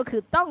เหล่านี้ก็คื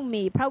อต้อง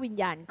มีพระวิญ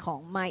ญาณของ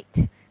Might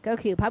ก็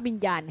คือพระวิญ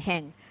ญาณแห่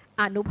ง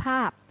อานุภ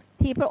าพ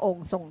ที่พระอง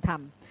ค์ทรงท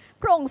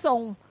ำพระองค์ทรง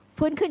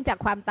ฟื้นขึ้นจาก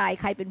ความตาย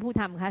ใครเป็นผู้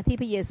ทำคะที่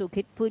พระเยซูค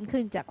ริสต์ฟื้น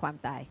ขึ้นจากความ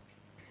ตาย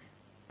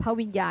พระ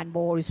วิญญาณ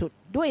บริสุทธิ์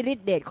ด้วยฤท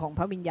ธิเดชของพ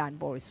ระวิญญาณ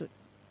บริสุทธิ์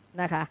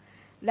นะคะ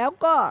แล้ว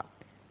ก็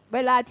เว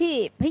ลาที่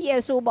พระเย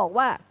ซูบอก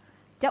ว่า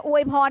จะอว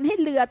ยพรให้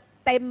เรือ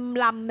เต็ม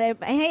ลำเลย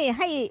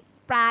ให้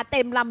ปลาเ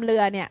ต็มลำเรื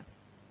อเนี่ย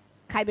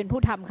ใครเป็น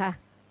ผู้ทำคะ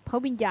พระ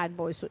วิญญาณ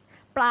บริสุทธิ์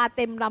ปลาเ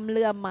ต็มลำเ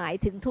รือหมาย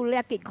ถึงธุร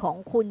กิจของ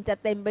คุณจะ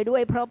เต็มไปด้ว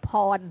ยพระพ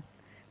ร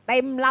เต็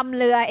มลำ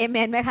เรือเอเม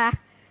นไหมคะ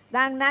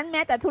ดังนั้นแ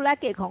ม้แต่ธุร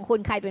กิจของคุณ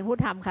ใครเป็นผู้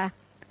ทำคะ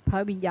พร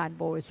ะวิญญาณ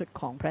บริสุทธิ์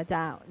ของพระเ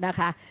จ้านะค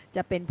ะจ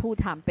ะเป็นผู้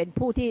ทำเป็น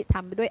ผู้ที่ท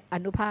ำด้วยอา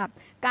นุภาพ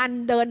การ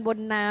เดินบน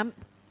น้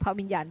ำพระ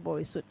วิญญาณบ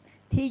ริสุทธิ์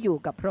ที่อยู่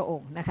กับพระอง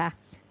ค์นะคะ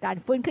การ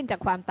ฟื้นขึ้นจา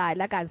กความตาย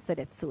และการเส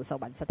ด็จสู่ส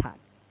วรรคสถาน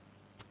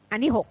อัน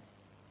ที่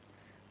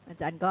6อา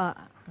จารย์ก็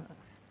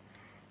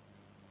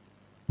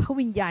พระ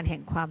วิญญาณแห่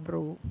งความ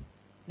รู้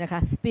นะคะ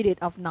Spirit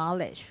of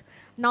Knowledge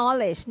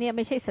knowledge เนี่ยไ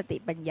ม่ใช่สติ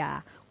ปัญญา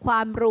คว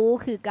ามรู้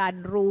คือการ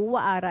รู้ว่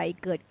าอะไร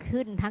เกิด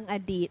ขึ้นทั้งอ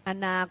ดีตอ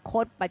นาค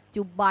ตปัจ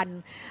จุบัน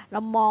เร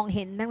ามองเ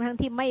ห็นทั้ง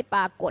ที่ไม่ป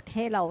รากฏใ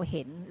ห้เราเ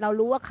ห็นเรา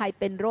รู้ว่าใคร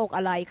เป็นโรคอ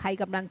ะไรใคร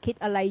กำลังคิด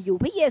อะไรอยู่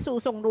พระเยซู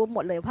ทรงรู้หม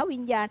ดเลยพระวิ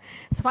ญญาณ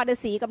ฟาริ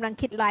สีกำลัง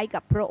คิดร้าย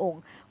กับพระอง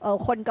ค์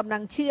คนกำลั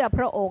งเชื่อพ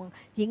ระองค์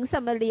หญิงส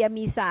มาเรีย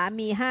มีสา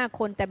มี5ค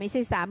นแต่ไม่ใ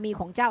ช่สามี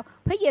ของเจ้า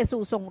พระเยซู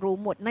ทรงรู้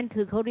หมดนั่น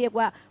คือเขาเรียก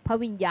ว่าพระ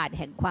วิญญาณแ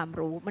ห่งความ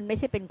รู้มันไม่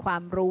ใช่เป็นควา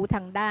มรู้ท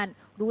างด้าน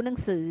รู้หนัง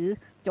สือ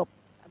จบ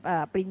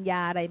ปริญญ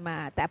าอะไรมา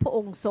แต่พระอ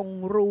งค์ทรง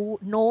รู้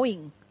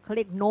knowing เขาเ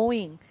รียก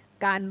knowing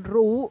การ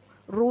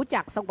รู้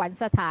จักสวรรค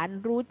สถาน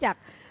รู้จัก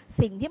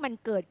สิ่งที่มัน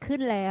เกิดขึ้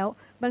นแล้ว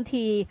บาง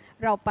ที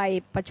เราไป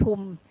ประชุม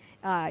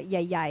ใ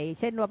หญ่ๆ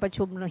เช่นว่าประ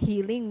ชุม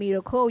healing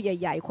miracle ใ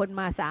หญ่ๆคน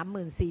มา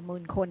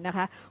 30,000-40,000 คนนะค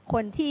ะค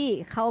นที่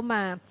เขาม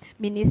า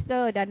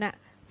minister ดันนะ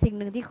สิ่ง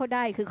หนึ่งที่เขาไ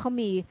ด้คือเขา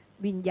มี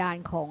วิญญาณ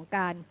ของ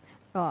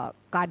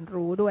การ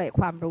รู้ด้วย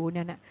ความรู้เ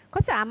นี่ยนะเข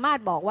าสามารถ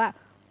บอกว่า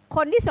ค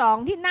นที่สอง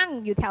ที่นั่ง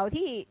อยู่แถว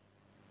ที่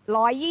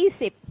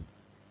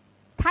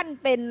120ท่าน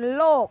เป็น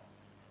โรค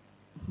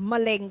มะ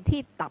เร็ง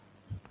ที่ตับ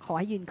ขอใ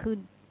ห้ยืนขึ้น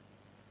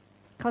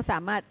เขาสา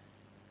มารถ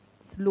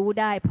รู้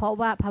ได้เพราะ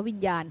ว่าพระวิญ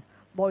ญาณ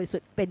บริสุ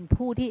ทธิ์เป็น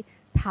ผู้ที่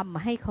ท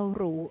ำให้เขา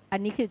รู้อัน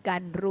นี้คือกา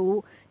รรู้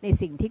ใน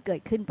สิ่งที่เกิ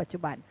ดขึ้นปัจจุ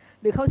บัน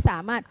หรือเขาสา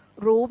มารถ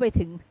รู้ไป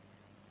ถึง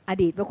อ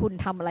ดีตว่าคุณ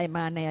ทำอะไรม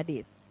าในอดี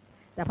ต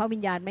แต่พระวิ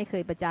ญญาณไม่เค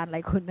ยประจานอะไร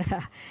คุณนะค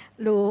ะ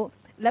รู้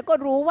แล้วก็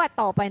รู้ว่า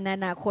ต่อไปใน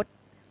อนาคต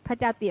พระ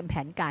เจ้าเตรียมแผ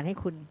นการให้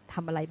คุณท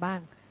ำอะไรบ้าง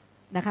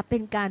นะคะเป็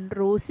นการ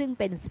รู้ซึ่ง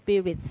เป็นสปิ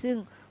ริตซึ่ง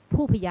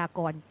ผู้พยาก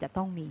รณ์จะ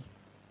ต้องมี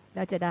แ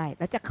ล้วจะได้แ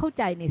ล้วจะเข้า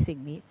ใจในสิ่ง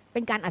นี้เป็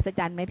นการอัศ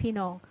จรรย์ไหมพี่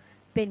น้อง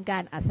เป็นกา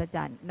รอัศจ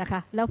รรย์นะคะ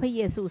แล้วพระเ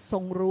ยซูทร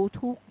งรู้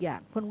ทุกอย่า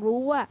งทรงรู้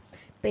ว่า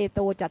เปโต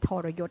รจะท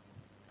รยศ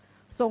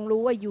ทรง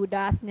รู้ว่ายูด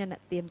าสเนี่ย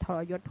เตรียมทร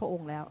ยศพระอ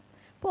งค์แล้ว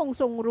พระองค์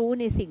ทรงรู้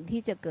ในสิ่ง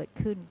ที่จะเกิด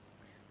ขึ้น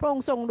พระอง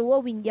ค์ทรงรู้ว่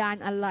าวิญญาณ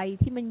อะไร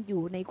ที่มันอ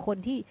ยู่ในคน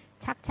ที่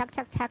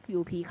ชักอ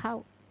ยู่ผีเข้า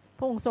พ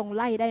ระองค์ทรงไ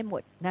ล่ได้หม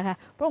ดนะคะ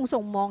พระองค์ทร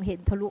งมองเห็น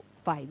ทะลุ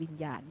ฝ่ายวิญ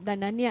ญาณดัง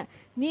นั้นเนี่ย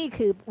นี่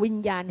คือวิญ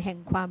ญาณแห่ง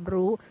ความ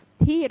รู้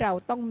ที่เรา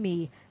ต้องมี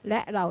และ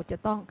เราจะ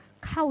ต้อง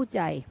เข้าใจ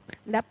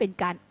และเป็น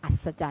การอั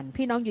ศจรรย์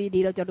พี่น้องอยู่ดี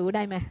ๆเราจะรู้ไ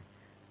ด้ไหม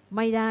ไ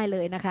ม่ได้เล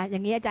ยนะคะอย่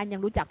างนี้อาจารย์ยั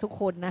งรู้จักทุก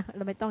คนนะเร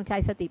าไม่ต้องใช้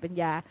สติปัญ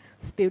ญา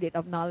spirit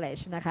of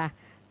knowledge นะคะ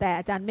แต่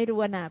อาจารย์ไม่รู้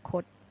อนาค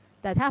ต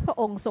แต่ถ้าพระ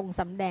องค์ทรง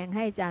สำแดงใ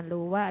ห้อาจารย์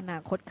รู้ว่าอนา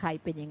คตใคร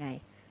เป็นยังไง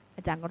อ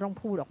าจารย์ก็ต้อง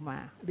พูดออกมา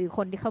หรือค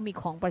นที่เขามี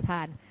ของประท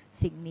าน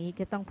สิ่งนี้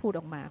ก็ต้องพูด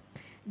ออกมา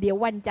เดี๋ยว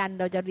วันจันทร์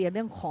เราจะเรียนเ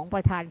รื่องของป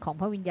ระทานของ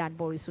พระวิญญาณ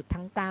บริสุทธิ์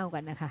ทั้ง9กั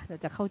นนะคะเรา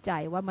จะเข้าใจ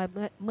ว่าเ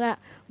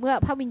มื่อ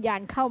พระวิญญาณ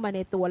เข้ามาใน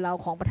ตัวเรา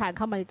ของประทานเ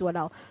ข้ามาในตัวเ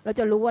ราเรา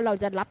จะรู้ว่าเรา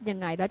จะรับยัง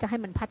ไงแล้วจะให้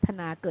มันพัฒ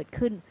นาเกิด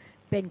ขึ้น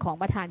เป็นของ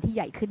ประทานที่ใ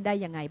หญ่ขึ้นได้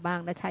ยังไงบ้าง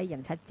และใช้อย่า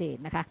งชัดเจน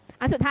นะคะ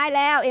อันสุดท้ายแ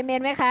ล้วเอเม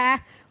นไหมคะ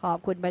ขอบ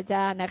คุณพระเ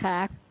จ้านะคะ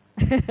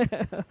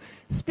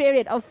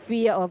Spirit of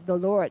fear of the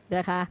Lord น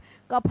ะคะ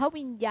ก็พระ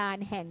วิญญาณ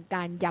แห่งก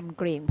ารยำ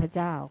เกรงพระเ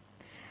จ้า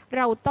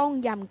เราต้อง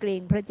ยำเกร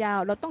งพระเจ้า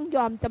เราต้องย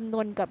อมจำน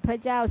นกับพระ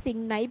เจ้าสิ่ง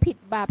ไหนผิด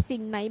บาปสิ่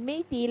งไหนไม่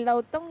ดีเรา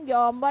ต้องย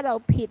อมว่าเรา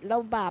ผิดเรา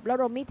บาปแล้ว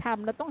เราไม่ท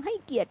ำเราต้องให้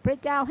เกียรติพระ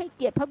เจ้าให้เ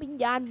กียรติพระวิญ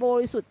ญาณบ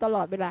ริสุทธิ์ตล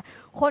อดเวลา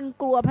คน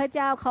กลัวพระเ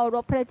จ้าเคาร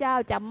พพระเจ้า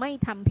จะไม่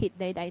ทำผิด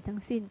ใดๆทั้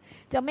งสิ้น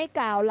จะไม่ก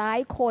ล่าวร้าย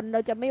คนเร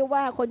าจะไม่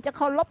ว่าคนจะเ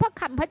คารพพระ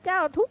คำพระเจ้า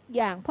ทุกอ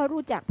ย่างเพราะ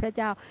รู้จักพระเ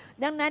จ้า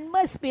ดังนั้นเ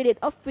มื่อ Spirit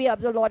of Fear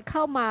of the Lord เข้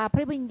ามาพ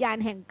ระวิญญาณ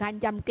แห่งการ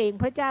ยำเกรง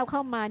พระเจ้าเข้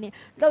ามาเนี่ย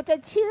เราจะ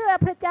เชื่อ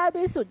พระเจ้า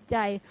ด้วยสุดใจ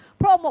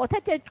พระองค์บอกถ้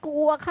าจะก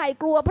ลัวใคร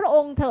กลัวพระอ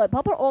งค์เถิดเพร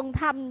าะพระองค์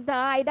ทำ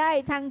ได้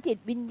ทั้งจิต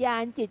วิญญา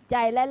ณจิตใจ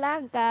และร่า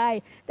งกาย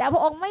แต่พร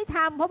ะองค์ไม่ท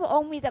ำเพราะพระอ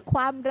งค์มีแต่ค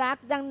วามรัก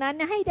ดังนั้น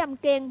ให้ย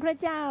ำเกรงพระ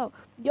เจ้า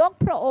ยก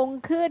พระองค์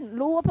ขึ้น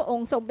รู้ว่าพระอง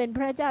ค์ทรงเป็นพ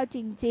ระเจ้าจ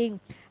ริง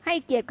ๆให้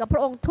เกียรติกับพร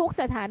ะองค์ทุก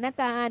สถาน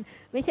การณ์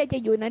ไม่ใช่จะ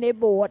อยู่ใน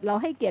โบสถ์เรา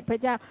ให้เกียรติพระ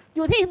เจ้าอ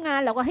ยู่ที่ทำงาน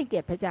เราก็ให้เกี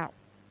ยรติพระเจ้า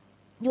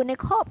อยู่ใน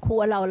ครอบครัว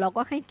เรา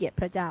ก็ให้เกียรติ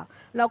พระเจ้า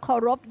เราเคา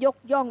รพยก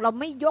ย่องเรา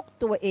ไม่ยก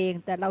ตัวเอง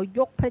แต่เราย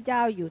กพระเจ้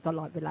าอยู่ตล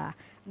อดเวลา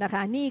นะค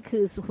ะนี่คื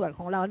อส่วนข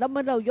องเราแล้วเ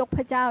มื่อเรายกพ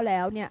ระเจ้าแล้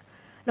วเนี่ย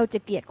เราจะ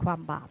เกลียดความ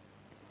บาป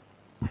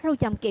เพราะเรา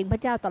ยำเกรงพร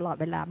ะเจ้าตลอด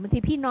เวลาบางที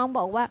พี่น้องบ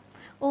อกว่า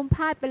โอมพ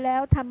ลาดไปแล้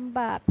วทำบ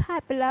าปพลา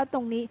ดไปแล้วต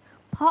รงนี้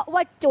เพราะว่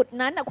าจุด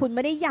นั้นคุณไ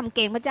ม่ได้ยำเก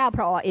รงพระเจ้าพ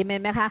อเอเม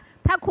นไหมคะ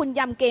ถ้าคุณ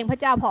ยำเกรงพระ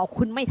เจ้าพอ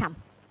คุณไม่ท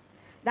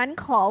ำดังนั้น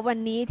ขอวัน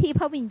นี้ที่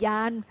พระวิญญ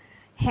าณ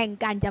แห่ง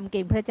การยำเกร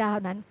งพระเจ้า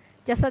นั้น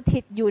จะสถิ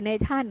ตอยู่ใน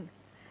ท่าน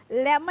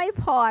และไม่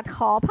พอข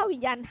อพระวิ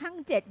ญญาณทั้ง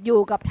7อยู่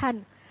กับท่าน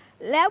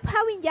แล้วพระ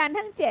วิญญาณ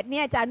ทั้ง7เนี่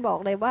ยอาจารย์บอก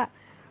เลยว่า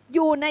อ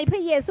ยู่ในพร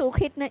ะเยซูค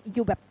ริสต์นะอ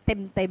ยู่แบบเ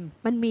ต็ม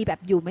มันมีแบบ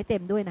อยู่ไม่เต็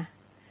มด้วยนะ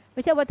ไ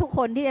ม่ใช่ว่าทุกค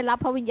นที่ได้รับ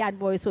พระวิญญาณ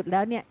บริสุทธิ์แล้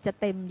วเนี่ยจะ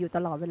เต็มอยู่ต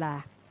ลอดเวลา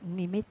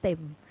มีไม่เต็ม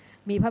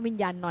มีพระวิญ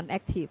ญาณ non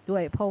active ด้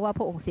วยเพราะว่าพ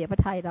ระองค์เสียพระ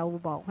ทัยเรา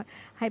บอก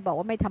ให้บอก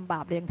ว่าไม่ทำบ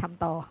าปเรายังท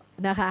ำต่อ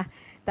นะคะ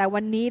แต่วั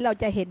นนี้เรา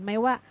จะเห็นไหม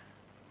ว่า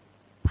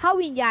พระ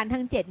วิญญาณ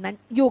ทั้ง7นั้น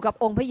อยู่กับ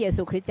องค์พระเย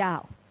ซูคริสต์เจ้า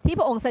ที่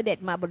พระองค์เสด็จ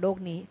มาบนโลก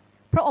นี้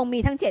พระองค์มี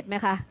ทั้ง7ไหม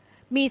คะ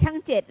มีทั้ง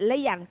7และ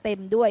อย่างเต็ม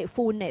ด้วย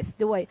fullness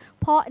ด้วย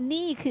เพราะ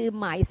นี่คือ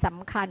หมายส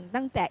ำคัญ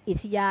ตั้งแต่อิ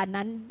สยาห์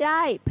นั้นไ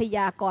ด้พย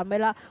ากรณ์ไว้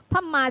แล้วพร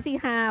ะมาสี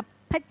หา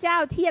พระเจ้า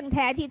เที่ยงแ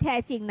ท้ที่แท้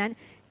จริงนั้น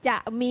จะ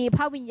มีพ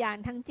ระวิญญาณ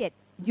ทั้ง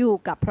7อยู่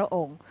กับพระอ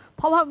งค์เ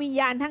พราะว่าวิญ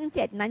ญาณทั้ง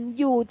7นั้น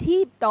อยู่ที่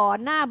ต่อ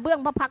หน้าเบื้อง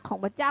พระพักของ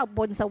พระเจ้าบ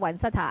นสวรรค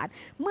สถาน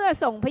เมื่อ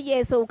ส่งพระเย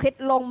ซูคริส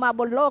ต์ลงมา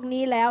บนโลก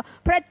นี้แล้ว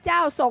พระเจ้า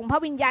ส่งพระ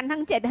วิญญาณทั้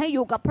ง7ให้อ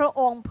ยู่กับพระ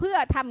องค์เพื่อ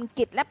ทำ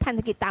กิจและพันธ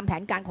กิจตามแผ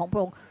นการของพร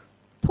ะองค์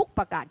ทุกป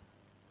ระการ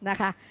นะ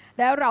คะ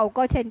แล้วเรา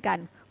ก็เช่นกัน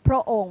พร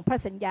ะองค์พระ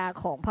สัญญา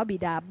ของพระบิ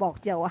ดาบอก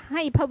จะใ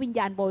ห้พระวิญญ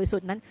าณบริสุ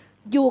ทธิ์นั้น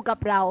อยู่กับ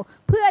เรา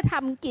เพื่อท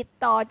ำกิจ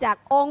ต่อจาก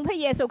องค์พระ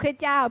เยซูคริส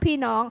ต์เจ้าพี่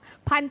น้อง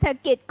พันธ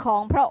กิจขอ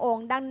งพระอง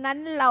ค์ดังนั้น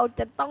เรา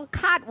จะต้อง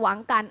คาดหวัง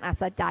การอั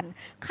ศจรรย์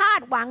คา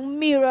ดหวัง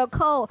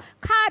miracle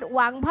คาดห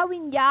วังพระวิ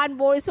ญญาณ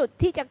บริสุทธิ์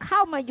ที่จะเข้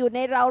ามาอยู่ใน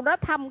เราและ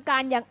ทำกา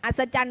รอย่างอั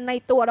ศจรรย์ใน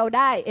ตัวเราไ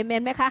ด้เอเม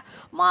นไหมคะ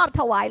มอบ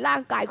ถวายร่า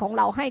งกายของเ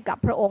ราให้กับ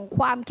พระองค์ค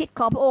วามคิด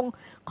ของพระองค์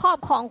ครอบ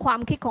ครองควา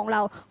มคิดของเร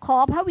าขอ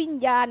พระวิญ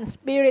ญาณ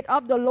Spirit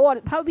of the Lord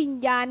พระวิญ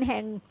ญาณแ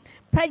ห่ง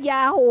พระย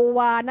าโฮว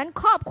านั้น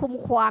ครอบคลุม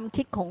ความ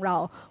คิดของเรา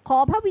ขอ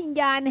พระวิญ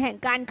ญาณแห่ง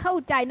การเข้า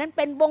ใจนั้นเ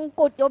ป็นวง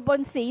กุฏอยู่บน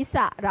ศีรษ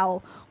ะเรา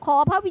ขอ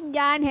พระวิญญ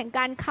าณแห่งก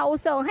ารเข้า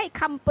เซลให้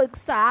คำปรึก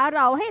ษาเ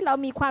ราให้เรา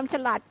มีความฉ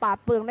ลาดปราด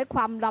เปรื่องและค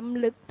วามล้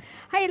ำลึก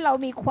ให้เรา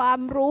มีความ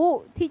รู้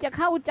ที่จะ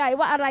เข้าใจ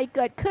ว่าอะไรเ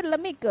กิดขึ้นและ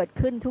ไม่เกิด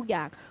ขึ้นทุกอ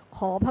ย่างข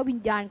อพระวิญ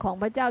ญาณของ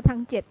พระเจ้าทั้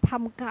ง7ท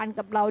ำการ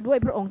กับเราด้วย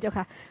พระองค์เจ้า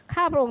ค่ะ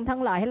ข้าพระองค์ทั้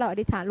งหลายให้เราอ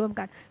ธิษฐานร่วม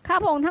กันข้า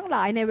พระองค์ทั้งหล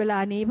ายในเวลา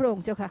นี้พระอง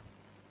ค์เจ้าค่ะ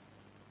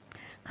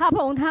ข้าพร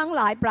ะองค์ทั้งห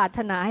ลายปรารถ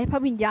นาให้พร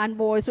ะวิญญาณ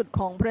บริสุทธิ์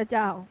ของพระเ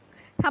จ้า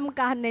ทำ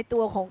การในตั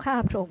วของข้า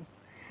พระองค์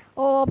โ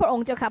อ้พระอง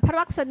ค์เจ้าค่ะพระ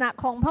ลักษณะ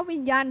ของพระวิ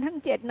ญญาณทั้ง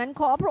7นั้น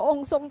ขอพระอง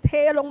ค์ทรงเท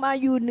ลงมา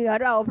อยู่เหนือ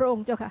เราพระอง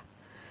ค์เจ้าค่ะ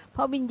พ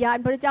ระวิญญาณ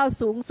พระเจ้า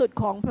สูงสุด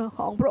ของ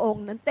พระอง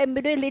ค์นั้นเต็มไป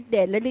ด้วยฤทธิ์เด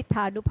ชและฤทธ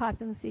านุภาพ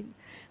ทั้งสิ้น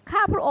ข้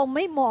าพระองค์ไ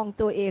ม่มอง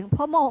ตัวเองเพ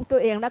ราะมองตัว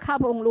เองและข้า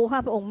พระองค์รู้ข้า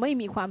พระองค์ไม่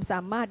มีความสา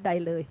มารถใด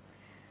เลย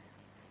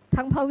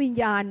ทั้งพระวิญ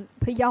ญาณ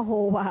พระยะโฮ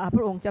วาพ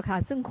ระองค์เจ้าค่ะ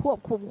ซึ่งควบ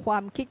คุมควา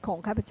มคิดของ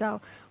ข้าพเจ้า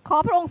ขอ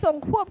พระองค์ทรง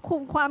ควบคุ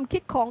มความคิ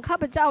ดของข้า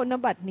พเจ้าณ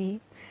บัดนี้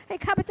ให้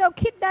ข้าพเจ้า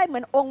คิดได้เหมื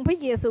อนองค์พระ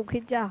เยซูคริ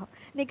สต์เจ้า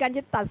ในการจ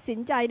ะตัดสิน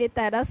ใจในแ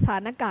ต่ละสถา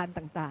นการณ์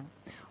ต่าง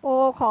ๆโอ้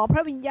ขอพร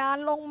ะวิญญาณ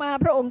ลงมา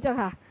พระองค์เจ้า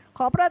ค่ะข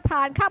อประท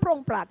านข้าพระอง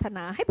ค์ปรารถน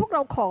าให้พวกเร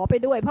าขอไป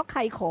ด้วยเพราะใค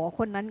รขอค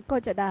นนั้นก็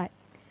จะได้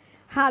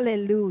ฮาเล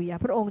ลูยา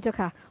พระองค์เจ้า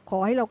ค่ะขอ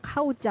ให้เราเ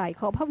ข้าใจ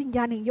ขอพระวิญญ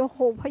าณแห่ง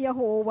พระยะโฮ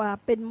วา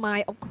เป็น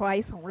mind of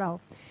Christ ของเรา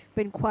เ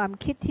ป็นความ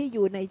คิดที่อ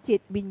ยู่ในจิ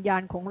ตวิญญา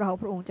ณของเรา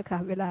พระองค์เจ้าค่ะ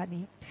เวลา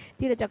นี้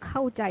ที่เราจะเข้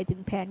าใจถึ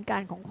งแผนกา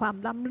รของความ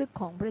ล้ำลึก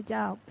ของพระเ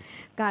จ้า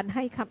การใ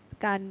ห้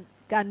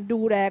การ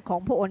ดูแลของ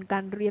พระองค์กา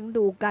รเลี้ยง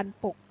ดูการ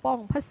ปกป้อง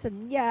พระสัญ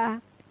ญา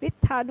ฤท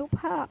ธานุภ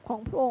าพของ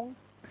พระองค์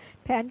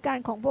แผนการ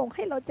ของพระองค์ใ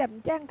ห้เราแจ่ม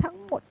แจ้งทั้ง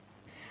หมด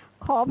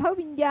ขอพระ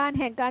วิญญาณ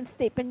แห่งการส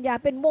ติปัญญา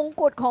เป็นมง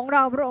กุฎของเร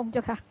าพระองค์เจ้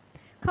าค่ะ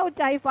เข้า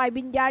ใจฝ่าย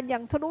วิญญาณอย่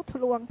างทะลุทะ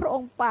ลวงพระอ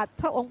งค์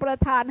ประ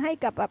ทานให้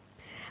กับ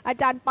อา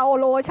จารย์เปา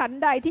โลฉัน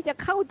ใดที่จะ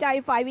เข้าใจ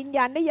ฝ่ายวิญญ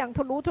าณได้อย่างท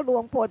ะลุทะลว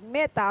งโปรดเม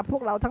ตตาพว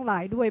กเราทั้งหลา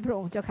ยด้วยพระอ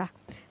งค์เจ้าค่ะ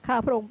ข้า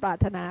พระองค์ปรา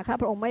รถนาข้า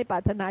พระองค์ไม่ปรา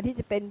รถนาที่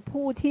จะเป็น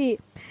ผู้ที่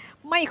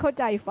ไม่เข้า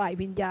ใจฝ่าย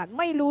วิญญาณ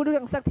ไม่รู้เรื่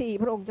องสักที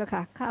พระองค์เจ้าค่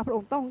ะข้าพระอ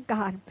งค์ต้องก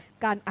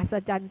ารอัศ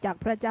จรรย์จาก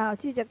พระเจ้า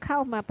ที่จะเข้า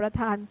มาประ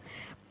ทาน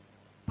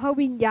พระ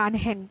วิญญาณ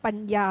แห่งปัญ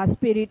ญา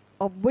Spirit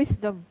of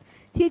Wisdom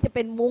ที่จะเ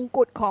ป็นมง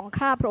กุฎของ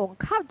ข้าพระองค์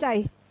เข้าใจ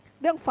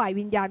เรื่องฝ่าย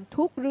วิญญาณ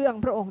ทุกเรื่อง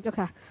พระองค์เจ้า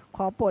ค่ะข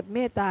อโปรดเม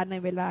ตตาใน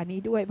เวลานี้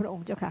ด้วยพระอง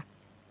ค์เจ้าค่ะ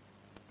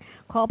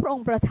ขอพระอง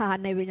ค์ประทาน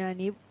ในเวลา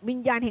นี้วิญ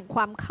ญาณแห่งค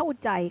วามเข้า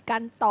ใจกา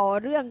รต่อ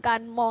เรื่องกา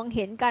รมองเ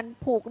ห็นการ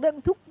ผูกเรื่อง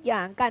ทุกอย่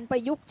างการปร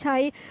ะยุกต์ใช้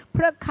พ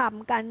ระค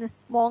ำการ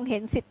มองเห็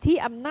นสิทธิ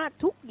อำนาจ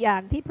ทุกอย่า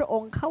งที่พระอ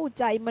งค์เข้า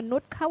ใจมนุ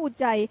ษย์เข้า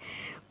ใจ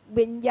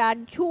วิญญาณ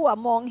ชั่ว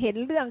มองเห็น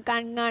เรื่องกา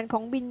รงานขอ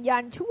งวิญญา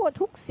ณชั่ว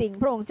ทุกสิ่ง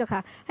พระองค์เจ้าค่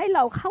ะให้เร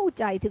าเข้า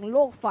ใจถึงโล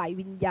กฝ่าย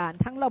วิญญาณ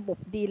ทั้งระบบ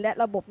ดีและ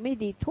ระบบไม่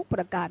ดีทุกป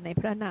ระการใน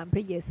พระนามพร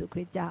ะเยซูค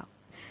ริสต์เจ้า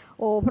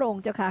โอ้พระอง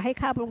ค์เจ้าค่ะให้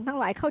ข้าพระองค์ทั้ง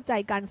หลายเข้าใจ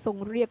การทรง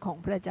เรียกของ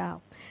พระเจ้า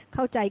เ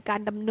ข้าใจกา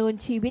รดำเนิน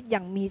ชีวิตอย่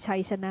างมีชั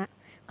ยชนะ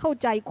เข้า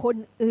ใจคน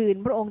อื่น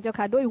พระองค์เจ้า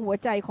ค่ะด้วยหัว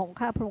ใจของ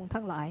ข้าพระองค์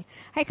ทั้งหลาย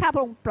ให้ข้าพร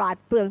ะองค์ปราด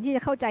เปรื่องที่จ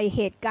ะเข้าใจเ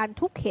หตุการณ์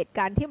ทุกเหตุก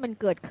ารณ์ที่มัน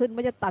เกิดขึ้น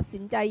ว่าจะตัดสิ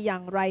นใจอย่า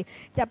งไร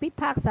จะพิ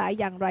พากษา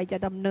อย่างไรจะ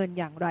ดำเนิน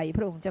อย่างไรพ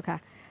ระองค์เจ้าค่ะ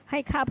ให้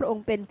ข้าพระอง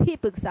ค์เป็นที่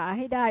ปรึกษาใ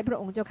ห้ได้พระ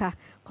องค์เจ้าค่ะ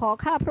ขอ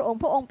ข้าพระองค์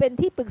เป็น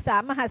ที่ปรึกษา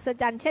มหัศ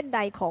จรรย์เช่นใด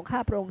ขอข้า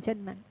พระองค์เช่น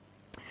นั้น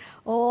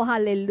โอ้ฮา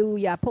เลลู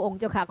ยาพระองค์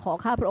เจ้าค่ะขอ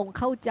ข้าพระองค์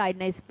เข้าใจ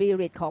ในสปิ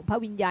ริตของพระ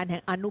วิญญาณแห่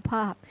งอานุภ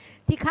าพ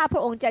ที่ข้าพร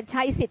ะองค์จะใ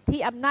ช้สิทธิ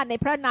อำนาจใน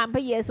พระนามพ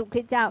ระเยซูค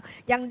ริสต์เจ้า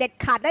อย่างเด็ด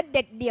ขาดและเ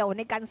ด็ดเดี่ยวใ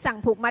นการสั่ง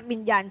ผูกมัดวิ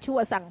ญญาณชั่ว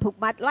สั่งผูก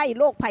มัดไล่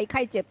โรคภัยไ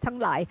ข้เจ็บทั้ง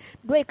หลาย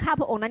ด้วยข้า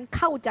พระองค์นั้น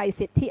เข้าใจ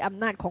สิทธิอ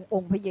ำนาจของอ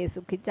งค์พระเยซู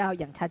คริสต์เจ้า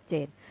อย่างชัดเจ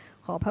น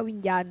ขอพระวิญ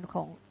ญาณข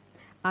อง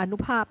อานุ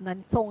ภาพนั้น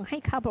ทรงให้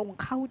ข้าพระองค์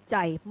เข้าใจ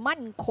มั่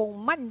นคง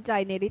มั่นใจ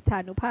ในฤทธา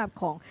นุภาพ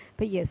ของพ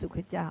ระเยซูค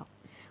ริสต์เจ้า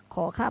ข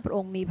อข้าพระอ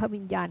งค์มีพระ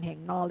วิญญาณแห่ง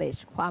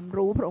knowledge ความ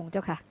รู้พระองค์เจ้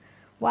าค่ะ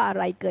ว่าอะ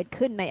ไรเกิด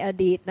ขึ้นในอ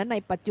ดีตและใน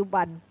ปัจจุ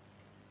บัน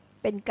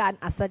เป็นการ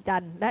อัศจร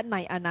รย์และใน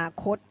อนา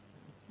คต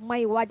ไม่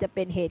ว่าจะเ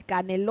ป็นเหตุกา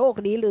รณ์ในโลก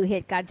นี้หรือเห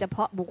ตุการณ์เฉพ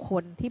าะบุคค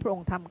ลที่พระอง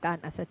ค์ทำการ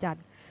อัศจรร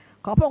ย์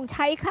ขอพระองค์ใ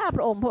ช้ข้าพ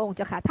ระองค์เ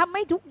จ้าค่ะทำใ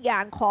ห้ทุกอย่า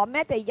งขอแ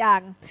ม้แต่อย่า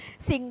ง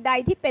สิ่งใด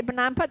ที่เป็น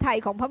น้ำพระทัย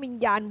ของพระวิญ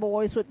ญาณบ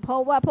ริสุทธิ์เพรา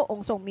ะว่าพระอง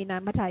ค์ทรงมีน้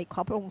ำพระทัยข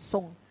อพระองค์ทร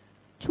ง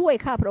ช่วย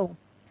ข้าพระองค์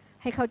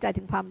ให้เข้าใจ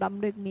ถึงความล้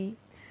ำลึกนี้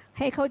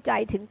ให้เข้าใจ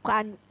ถึงกา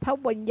รพระ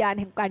วิญญาณ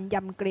แห่งการย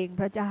ำเกรง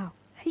พระเจ้า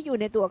ให้อยู่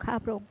ในตัวข้า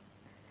พระองค์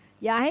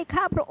อย่าให้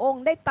ข้าพระอง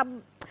ค์ไ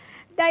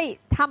ด้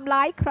ทำร้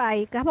ายใคร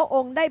ข้าพระอ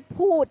งค์ได้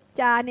พูด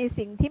จาใน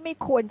สิ่งที่ไม่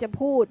ควรจะ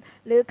พูด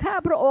หรือข้า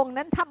พระองค์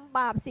นั้นทำบ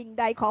าปสิ่ง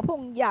ใดขอพระอ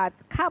งค์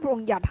ข้าพระอง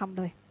ค์อย่าทำ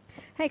เลย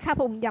ให้ข้าพ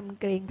ระองค์ยำ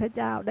เกรงพระเ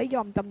จ้าและย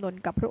อมจำนน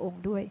กับพระอง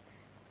ค์ด้วย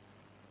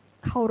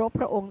เคารพ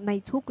พระองค์ใน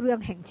ทุกเรื่อง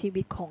แห่งชี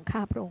วิตของข้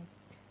าพระองค์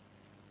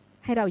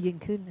ให้เรายืน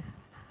ขึ้น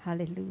ฮา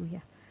เลลูย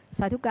า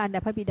สาธุการแด่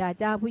พระบิดา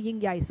เจ้าผู้ยิ่ง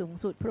ใหญ่สูง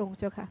สุดพระองค์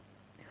เจ้าค่ะ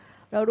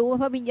เรารู้ว่า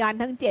พระวิญญาณ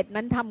ทั้ง7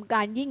นั้นทำก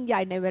ารยิ่งให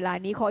ญ่ในเวลา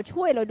นี้ขอ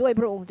ช่วยเราด้วย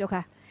พระองค์เจ้า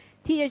ค่ะ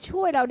ที่จะ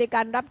ช่วยเราในก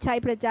ารรับใช้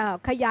พระเจ้า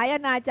ขยายอ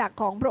าณาจักร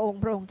ของพระองค์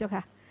เจ้า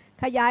ค่ะ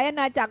ขยายอา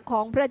ณาจักรข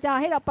องพระเจ้า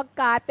ให้เราประ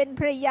กาศเป็น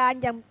พยาน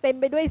อย่างเต็ม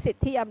ไปด้วยสิท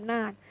ธิอำน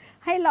าจ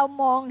ให้เรา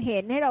มองเห็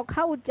นให้เราเ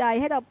ข้าใจ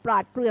ให้เราปรา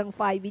ดเปรื่อง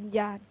ฝ่ายวิญญ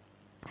าณ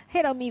ให้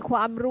เรามีคว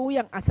ามรู้อ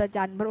ย่างอัศจ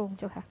รรย์พระองค์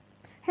เจ้าค่ะ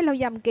ให้เรา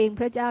ยำเกรง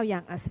พระเจ้าอย่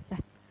างอัศจร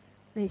รย์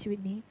ในชีวิ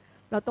ตนี้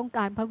เราต้องก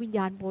ารพระวิญญ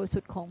าณบริสุ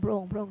ทธิ์ของพระอ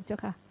งค์เจ้า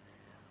ค่ะ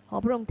ขอ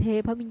พระองค์เท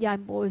พระวิญญาณ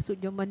บริสุท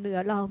ธิ์อยู่มาเหนือ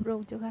เราพระอ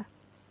งค์เจ้าค่ะ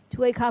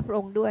ช่วยข้าพระอ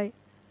งค์ด้วย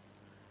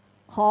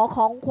ขอข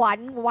องขวัญ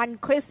วัน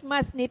คริสต์มา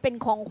สนี้เป็น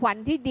ของขวัญ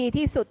ที่ดี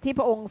ที่สุดที่พ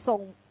ระองค์ทรง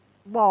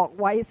บอก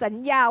ไว้สัญ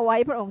ญาไว้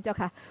พระองค์เจ้า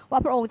ค่ะว่า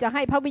พระองค์จะใ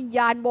ห้พระวิญญ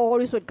าณบ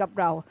ริสุทธิ์กับ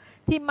เรา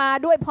ที่มา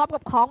ด้วยพร้อมกั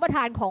บของประท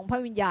านของพระ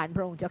วิญญาณพ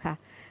ระองค์เจ้าค่ะ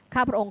ข้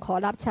าพระองค์ขอ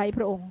รับใช้พ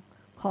ระองค์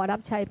ขอรั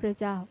บใช้พระ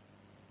เจ้า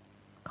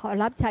ขอ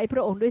รับใช้พร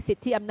ะองค์ด้วยสิท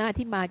ธิอำนาจ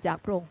ที่มาจาก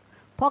พระองค์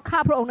เพราะข้า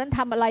พระองค์นั้นท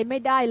ำอะไรไม่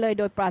ได้เลย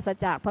โดยปราศ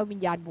จากพระวิญ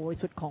ญาณบริ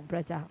สุทธิ์ของพร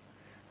ะเจ้า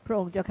พระอ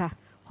งค์เจ้าค่ะ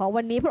ขอ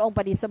วันนี้พระองค์ป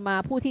ฏิสมา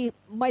ผู้ที่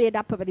ไม่ได้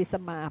รับพระปฏิส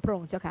มาพระอ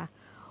งค์เจ้าค่ะ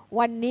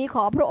วันนี้ข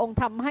อพระองค์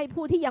ทำให้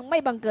ผู้ที่ยังไม่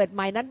บังเกิดให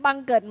ม่นั้นบัง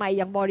เกิดใหม่อ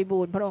ย่างบริบู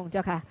รณ์พระองค์เจ้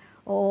าค่ะ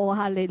โอ้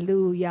ฮาเล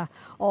ลูยา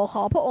โอ้ข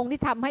อพระองค์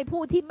ที่ทำให้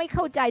ผู้ที่ไม่เ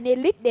ข้าใจใน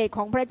ฤทธิ์เดชข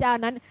องพระเจ้า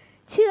นั้น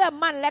เชื่อ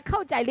มั่นและเข้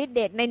าใจฤทธิ์เ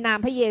ดชในนาม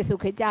พระเยซู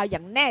คริสต์เจ้าอย่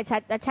างแน่ชั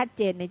ดและชัดเ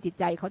จนในจิต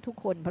ใจเขาทุก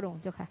คนพระอง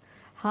ค์เจ้าค่ะ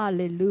ฮา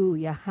เลลู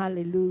ยาฮาเล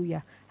ลูยา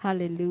ฮา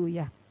เลลูย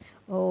า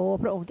โอ้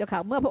พระองค์เจ้าค่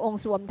ะเมื่อพระองค์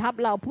สวมทับ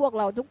เราพวก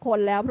เราทุกคน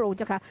แล้วพระองค์เ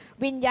จ้าค่ะ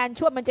วิญญาณ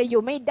ชั่วมันจะอ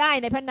ยู่ไม่ได้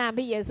ในพระนามพ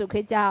ระเยซูค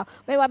ริสต์เจ้า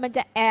ไม่ว่ามันจ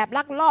ะแอบ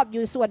ลักลอบอ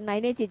ยู่ส่วนไหน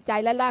ในจิตใจ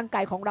และร่างก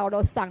ายของเราเรา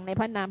สั่งใน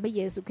พระนามพระเ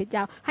ยซูคริสต์เจ้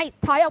าให้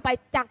ถอยออกไป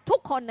จากทุก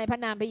คนในพระ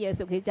นามพระเย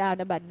ซูคริสต์เจ้าใ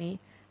นบัดนี้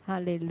ฮา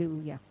เลลู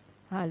ยา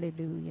ฮาเล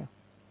ลูยา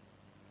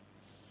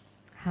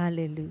ฮาเ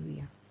ลลูย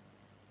า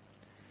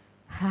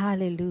ฮา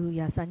เลลูย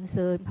าสรรเส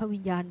ริญพระวิ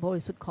ญญาณบ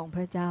ริสุทธิ์ของพ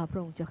ระเจ้าพร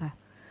ะองค์เจ้าค่ะ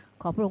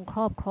ขอพระองค์ค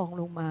รอบครอง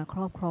ลงมาค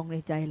รอบครองใน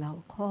ใจเรา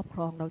ครอบคร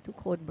องเราทุก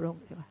คนพระอง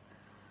ค์เจ้าค่ะ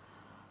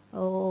โ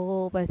อ้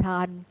ประทา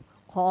น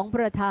ของป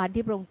ระทาน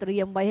ที่พระองค์เตรี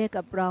ยมไว้ให้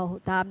กับเรา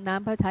ตามน้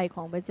ำพระทัยข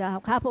องพระเจ้า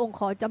ข้าพระองค์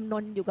ขอจำน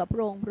นอยู่กับพร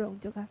ะองค์พระองค์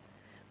เจ้าค่ะ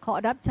ขอ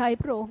รับใช้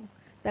พระองค์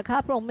แต่ข้า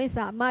พระองค์ไม่ส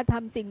ามารถท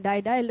ำสิ่งใด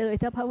ได้เลย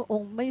ถ้าพระอ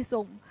งค์ไม่ท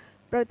รง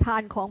ประทา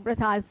นของประ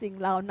ทานสิ่ง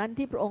เหล่านั้น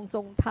ที่พระองค์ท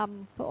รงท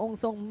ำพระองค์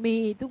ทรงมี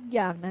ทุกอ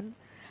ย่างนั้น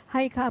ใ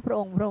ห้ข้าพระ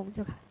องค์พระองค์เ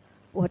จ้าค่ะ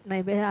โปรดใน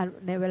เ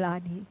วลา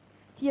นี้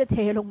ที่จะเท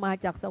ลงมา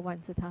จากสวรร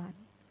คสถาน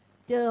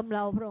เจิมเร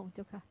าพระองค์เ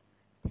จ้าค่ะ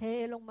เท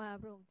ลงมา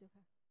พระองค์เจ้า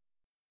ค่ะ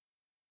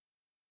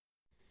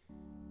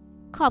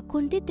ขอบคุ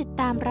ณที่ติด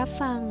ตามรับ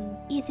ฟัง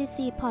ECC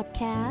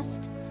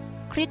Podcast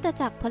คริสต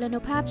จักรพลานุ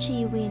ภาพชี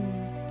วิน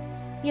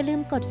อย่าลื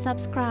มกด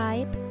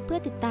Subscribe เพื่อ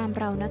ติดตาม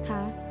เรานะค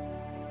ะ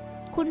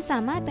คุณสา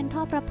มารถเป็นท่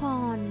อพระพ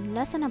รแล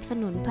ะสนับส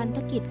นุนพันธ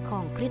กิจขอ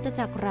งคริสต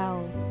จักรเรา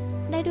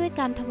ได้ด้วย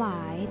การถว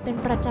ายเป็น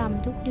ประจ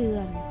ำทุกเดือ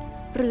น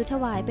หรือถ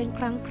วายเป็นค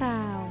รั้งคร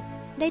าว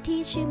ได้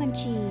ที่ชื่อบัญ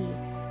ชี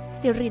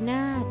สิริน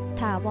าถ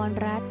ถาวร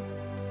รัตน์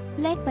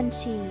เลขบัญ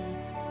ชี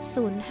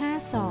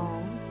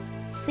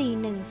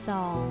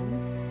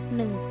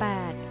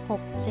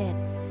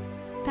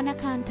052-412-1867ธนา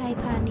คารไทย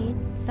พาณิช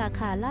ย์สาข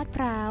าลาดพ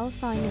ร้าว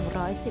ซอย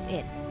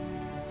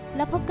111แ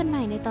ล้วพบกันให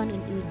ม่ในตอน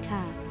อื่นๆ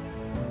ค่ะ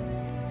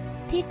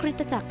ที่คริส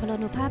ตจักรพลา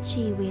นุภาพ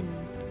ชีวิน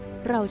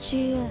เราเ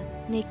ชื่อ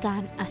ในกา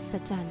รอัศ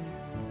จรรย์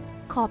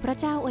ขอพระ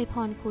เจ้าอวยพ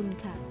รคุณ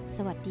ค่ะส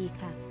วัสดี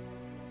ค่ะ